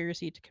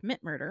conspiracy to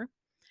commit murder.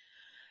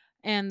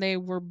 And they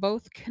were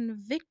both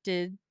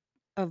convicted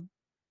of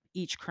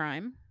each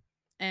crime,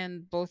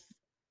 and both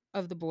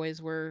of the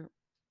boys were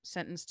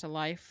sentenced to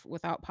life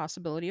without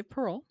possibility of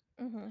parole.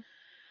 Mhm.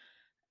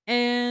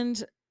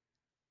 And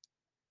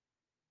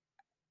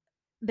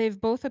they've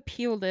both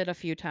appealed it a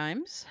few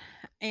times.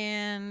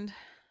 And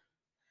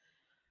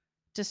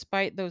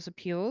despite those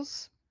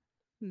appeals,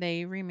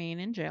 they remain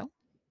in jail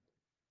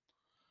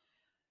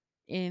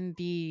in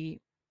the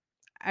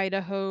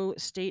Idaho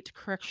State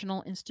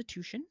Correctional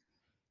Institution.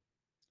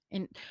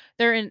 And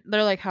they're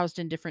like housed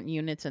in different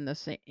units in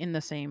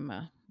the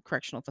same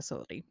correctional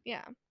facility.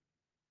 Yeah.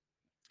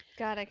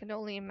 God, I can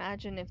only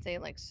imagine if they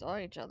like saw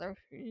each other.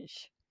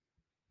 Eesh.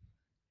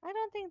 I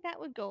don't think that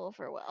would go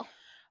over well.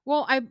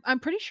 Well, I'm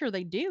pretty sure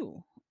they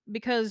do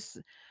because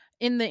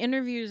in the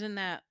interviews in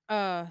that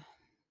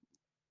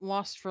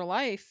Lost for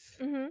Life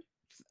Mhm.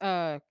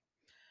 uh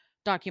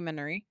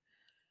documentary,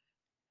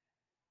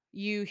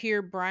 you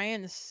hear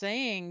Brian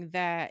saying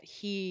that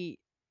he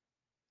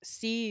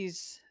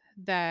sees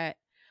that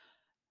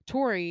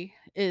Tori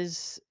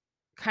is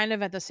kind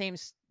of at the same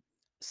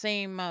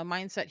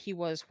mindset he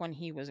was when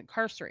he was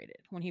incarcerated,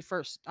 when he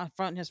first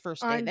on his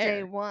first day On day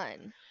there.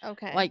 1.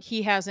 Okay. Like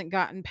he hasn't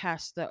gotten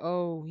past the,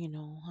 oh,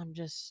 I'm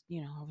just,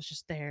 I was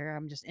just there,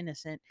 I'm just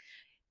innocent,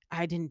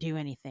 I didn't do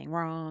anything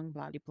wrong,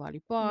 blah de blah de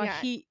blah.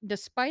 Yeah. He,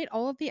 despite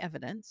all of the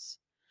evidence,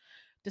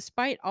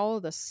 despite all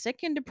of the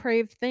sick and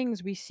depraved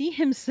things we see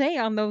him say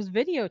on those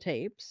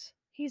videotapes,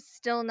 He's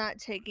still not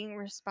taking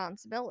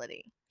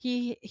responsibility.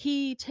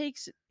 he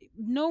takes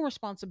no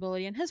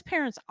responsibility, and his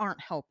parents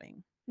aren't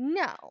helping.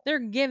 No. They're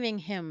giving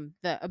him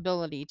the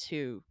ability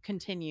to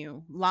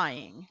continue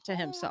lying to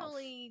himself.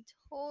 Totally,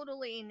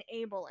 totally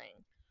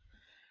enabling.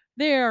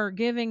 They are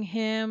giving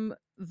him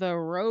the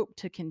rope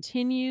to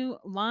continue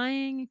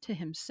lying to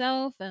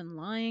himself and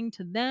lying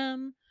to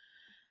them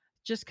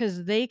just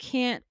cuz they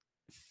can't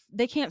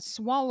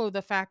swallow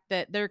the fact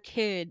that their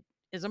kid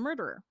is a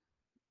murderer.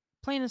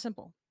 Plain and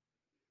simple.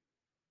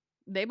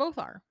 They both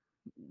are.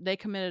 They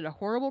committed a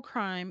horrible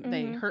crime.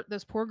 They Mhm. hurt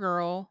this poor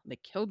girl. They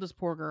killed this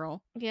poor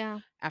girl Yeah.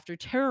 after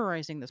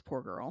terrorizing this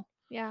poor girl.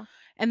 Yeah.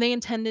 And they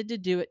intended to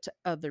do it to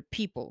other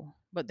people,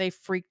 but they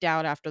freaked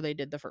out after they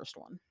did the first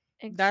one.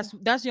 Ex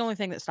That's the only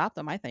thing that stopped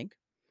them, I think.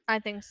 I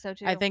think so I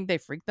too. think they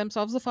freaked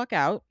themselves the fuck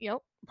out. Yep.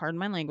 Pardon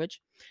my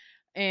language.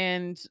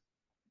 And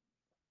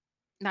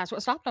that's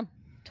what stopped them.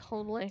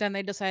 Totally. Then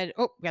they decided,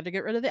 "Oh, we got to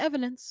get rid of the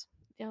evidence."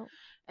 Yep.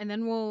 And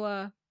then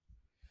we'll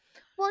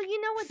Well,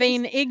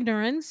 feign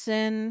ignorance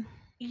and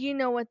you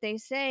know what they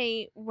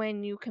say,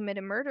 when you commit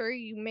a murder,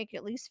 you make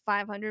at least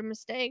 500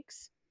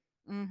 mistakes,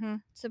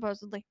 mhm.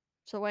 supposedly.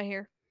 So I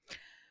hear.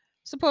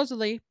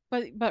 Supposedly,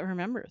 but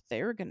remember,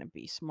 they were gonna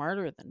be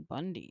smarter than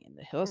Bundy and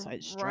the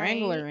Hillside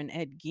Strangler Right. and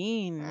Ed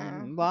Gein Uh.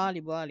 and blah de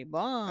blah de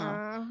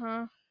blah.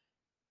 Uh-huh.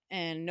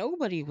 And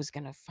nobody was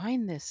gonna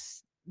find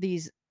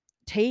these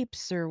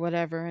tapes or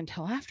whatever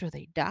until after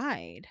they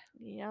died.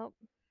 Yep.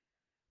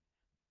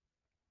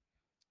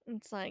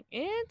 It's like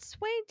it's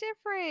way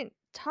different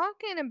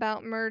talking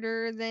about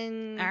murder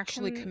than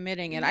Actually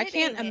committing it.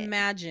 committing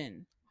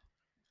it.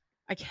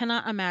 I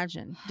cannot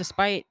imagine,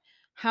 despite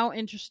how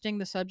interesting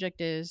the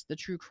subject is, the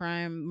true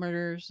crime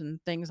murders and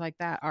things like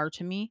that are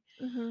to me.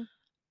 Mhm.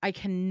 I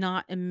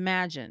cannot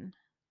imagine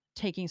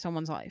taking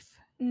someone's life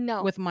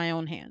No, with my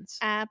own hands.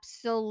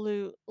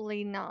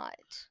 absolutely not.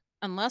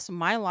 Unless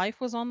my life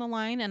was on the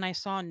line and I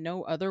saw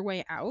no other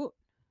way out,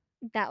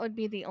 That would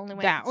be the only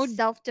way. that would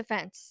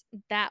Self-defense.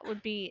 That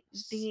would be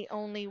s- the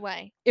only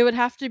way. it would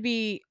have to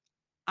be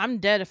I'm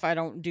dead if I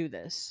don't do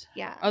this.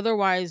 Yeah.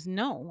 Otherwise,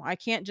 no. I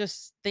can't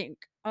just think,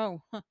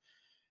 "Oh, huh,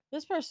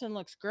 this person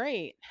looks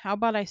great. How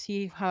about I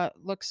see how it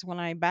looks when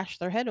I bash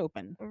their head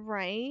open?"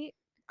 Right?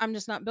 I'm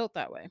just not built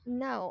that way.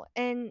 No.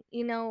 And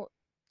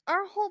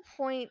our whole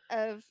point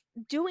of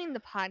doing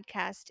the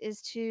podcast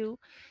is to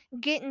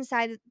get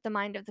inside the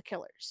mind of the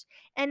killers.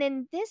 And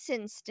in this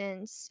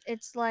instance,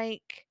 it's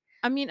like,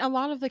 I mean, a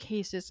lot of the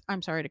cases,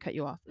 I'm sorry to cut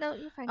you off. no,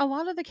 you're fine. A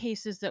lot of the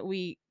cases that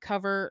we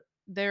cover,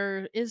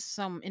 there is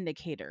some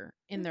indicator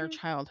in their Mhm.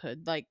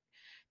 childhood, like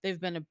they've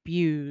been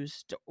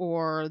abused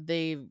or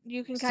they've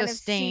You can kind of see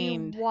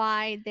sustained,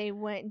 why they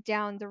went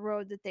down the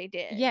road that they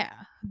did.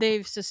 yeah,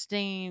 they've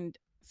sustained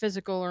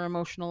physical or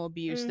emotional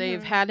abuse. They've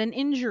Mhm. had an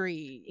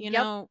injury,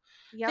 Yep.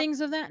 Yep.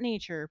 things of that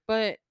nature.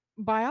 But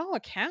by all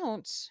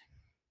accounts,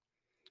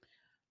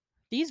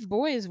 these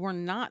boys were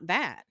not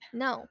that.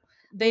 No.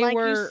 They Like you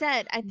were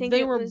said, I think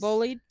they it were was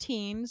bullied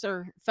teens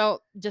or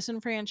felt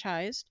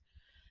disenfranchised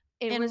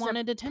it and was a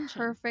wanted attention.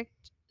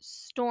 perfect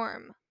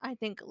storm. I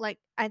think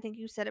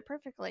you said it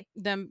perfectly.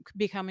 Them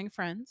becoming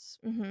friends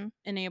Mhm.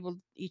 enabled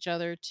each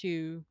other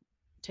to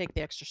take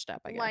the extra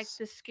step, I Like guess.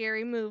 the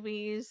scary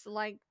movies, the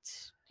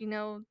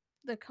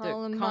The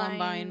Columbine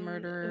Columbine. Ugh.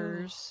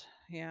 murders.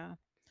 Yeah.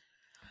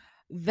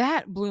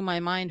 That blew my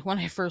mind when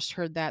I first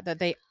heard that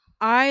they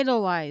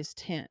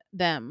idolized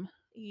them.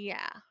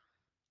 Yeah.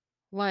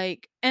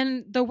 Like,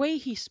 and the way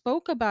he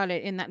spoke about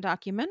it in that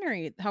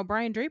documentary, how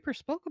Brian Draper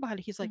spoke about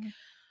it, he's like, Mhm.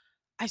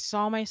 I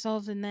saw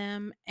myself in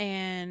them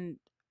and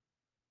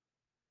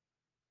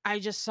I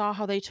just saw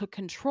how they took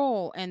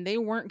control and they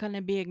weren't going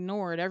to be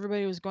ignored.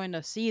 Everybody was going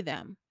to see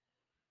them.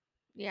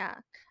 Yeah.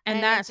 And And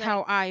it's that's like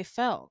how I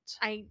felt.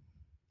 I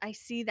I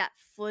see that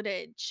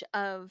footage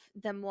of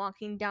them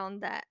walking down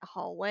that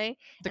hallway,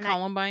 The and I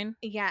Columbine.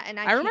 yeah, and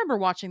I remember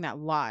watching that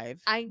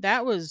live. I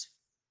That was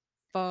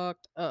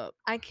fucked up.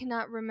 I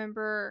cannot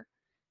remember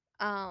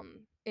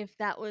if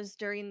that was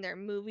during their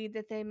movie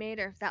that they made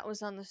or if that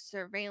was on the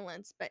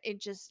surveillance, but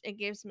it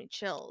gives me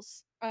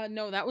chills.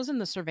 No, that was in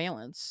the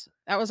surveillance.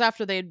 That was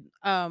after they'd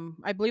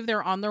I believe they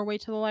were on their way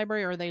to the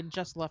library or they'd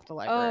just left the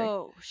library.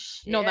 Oh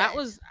No, that shit.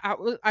 was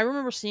I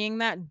remember seeing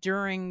that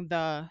during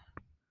the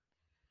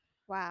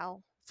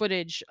Wow.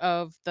 footage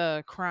of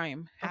the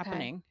crime Okay.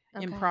 happening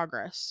in Okay.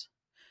 progress.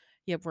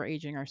 Yep, we're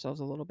aging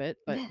ourselves a little bit,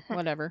 but A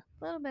whatever.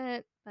 little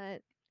bit,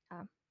 but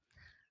uh,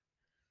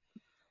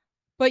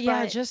 But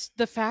yeah, but just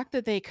the fact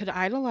that they could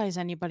idolize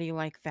anybody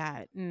like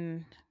that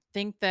and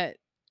think that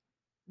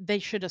they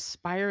should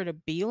aspire to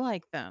be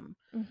like them.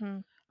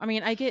 mhm. I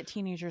mean, I get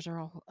teenagers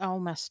are all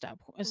messed up,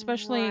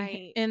 especially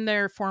Right. in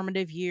their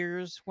formative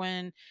years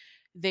when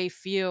they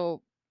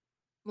feel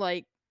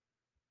like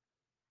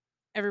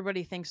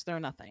everybody thinks they're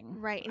nothing.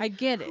 Right. And I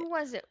get who it.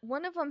 was it?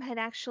 One of them had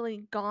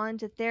actually gone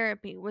to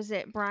therapy. Was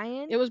it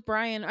Brian? It was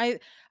Brian. I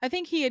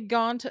think he had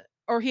gone to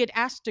or he had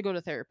asked to go to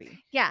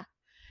therapy. Yeah.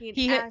 He'd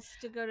He had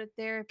asked to go to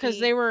cuz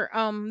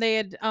therapy. they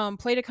had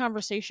played a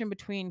conversation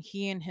between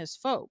he and his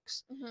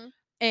folks. Mhm.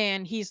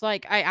 And he's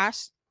like I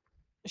asked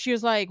she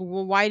was like,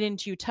 "Well, why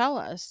didn't you tell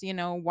us?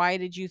 Why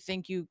did you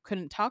think you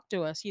couldn't talk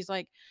to us?" He's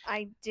like,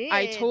 I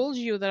 "I did. told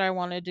you that I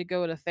wanted to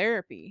go to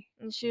therapy."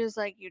 And she was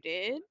like, "You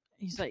did?"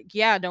 He's like,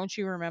 "Yeah, don't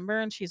you remember?"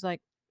 And she's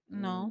like,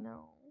 "No."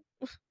 No.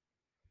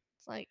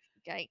 It's like,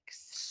 yikes.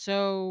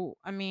 So,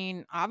 I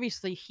mean,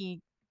 obviously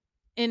he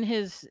in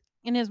his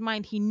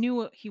mind he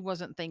knew he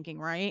wasn't thinking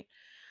right.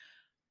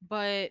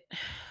 But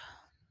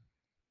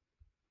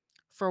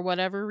for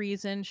whatever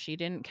reason, she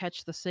didn't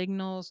catch the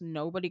signals.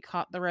 Nobody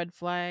caught the red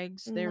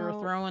flags. They were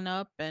Nope. throwing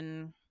up,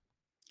 and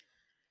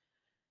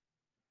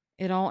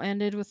it all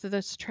ended with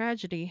this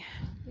tragedy.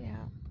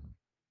 Yeah.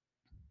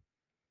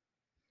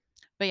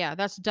 But yeah,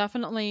 that's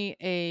definitely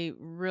a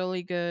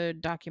really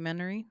good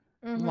documentary,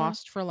 Mhm.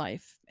 Lost for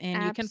Life.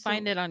 And you can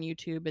find it Absolutely. on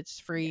YouTube. It's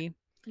Yeah. free.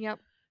 Yep.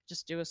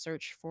 Just do a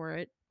search for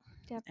it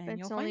Yep. and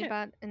you'll It's only find it.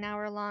 about an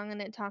hour long,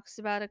 and it talks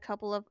about a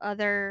couple of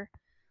other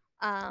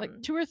Like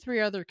um 2 or 3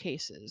 other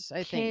cases,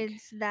 I think.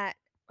 kids that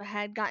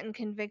had gotten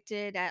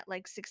convicted at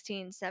like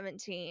 16,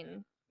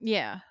 17.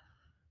 Yeah.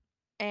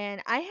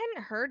 And I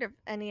hadn't heard of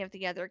any of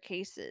the other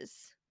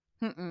cases.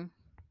 Mm-mm.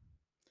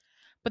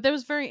 But that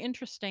was very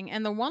interesting,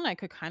 and the one I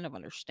could kind of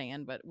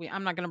understand, but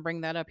I'm not gonna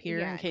bring that up here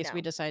in Yeah, case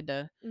we no. decide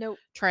to Nope.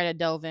 try to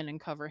delve in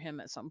and cover him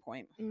at some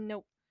point.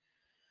 Nope.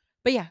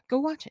 But yeah, go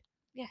watch it.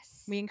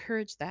 Yes. We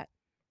encourage that.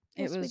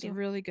 It Yes, we was do.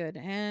 really good,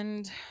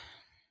 and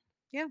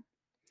yeah,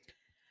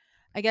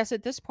 I guess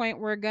at this point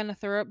we're gonna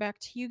throw it back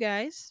to you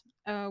guys.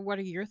 What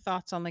are your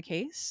thoughts on the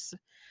case?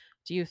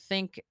 Do you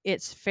think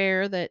it's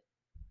fair that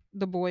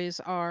the boys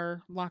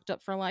are locked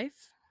up for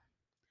life?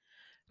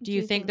 Do Do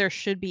you you think think? there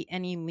should be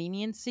any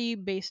leniency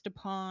based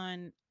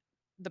upon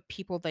the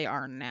people they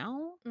are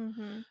now?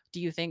 Mhm. Do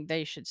you think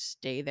they should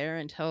stay there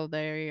until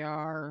they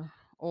are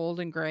old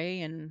and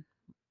gray and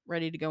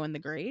ready to go in the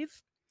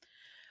grave?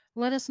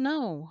 Let us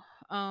know.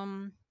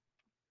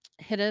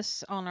 Hit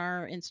us on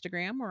our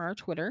Instagram or our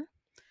Twitter.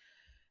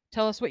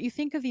 Tell us what you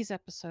think of these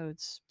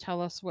episodes.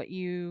 Tell us what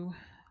your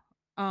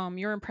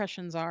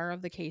impressions are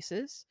of the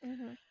cases.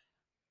 Mhm.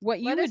 What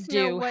you Let would us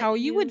know do, what how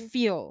you would you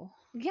feel.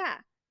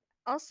 Yeah.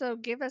 Also,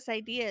 give us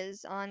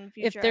ideas on If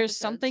future there's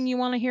something episodes. you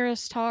want to hear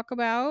us talk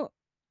about,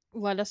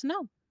 let us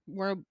know.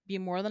 We'll be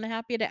more than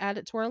happy to add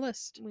it to our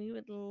list. We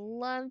would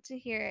love to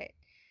hear it.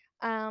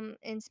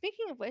 And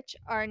speaking of which,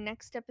 our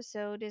next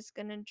episode is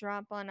going to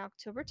drop on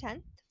October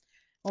 10th.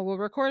 Well, we'll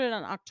record it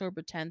on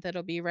October 10th.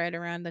 It'll be right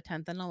around the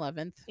 10th and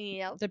 11th,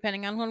 Yep.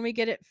 depending on when we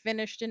get it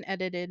finished and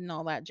edited and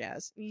all that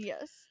jazz.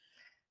 Yes.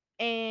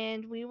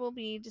 And we will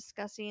be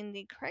discussing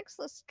the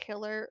Craigslist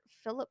killer,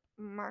 Philip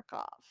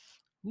Markoff.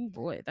 Oh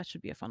boy, that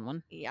should be a fun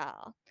one. Yeah.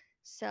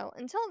 So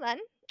until then,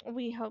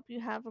 we hope you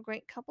have a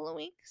great couple of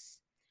weeks,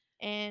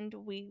 and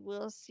we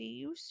will see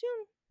you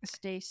soon.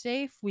 Stay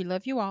safe. We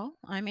love you all.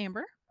 I'm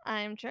Amber,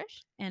 I'm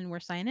Trish. and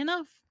we're signing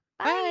off.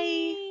 Bye.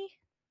 Bye.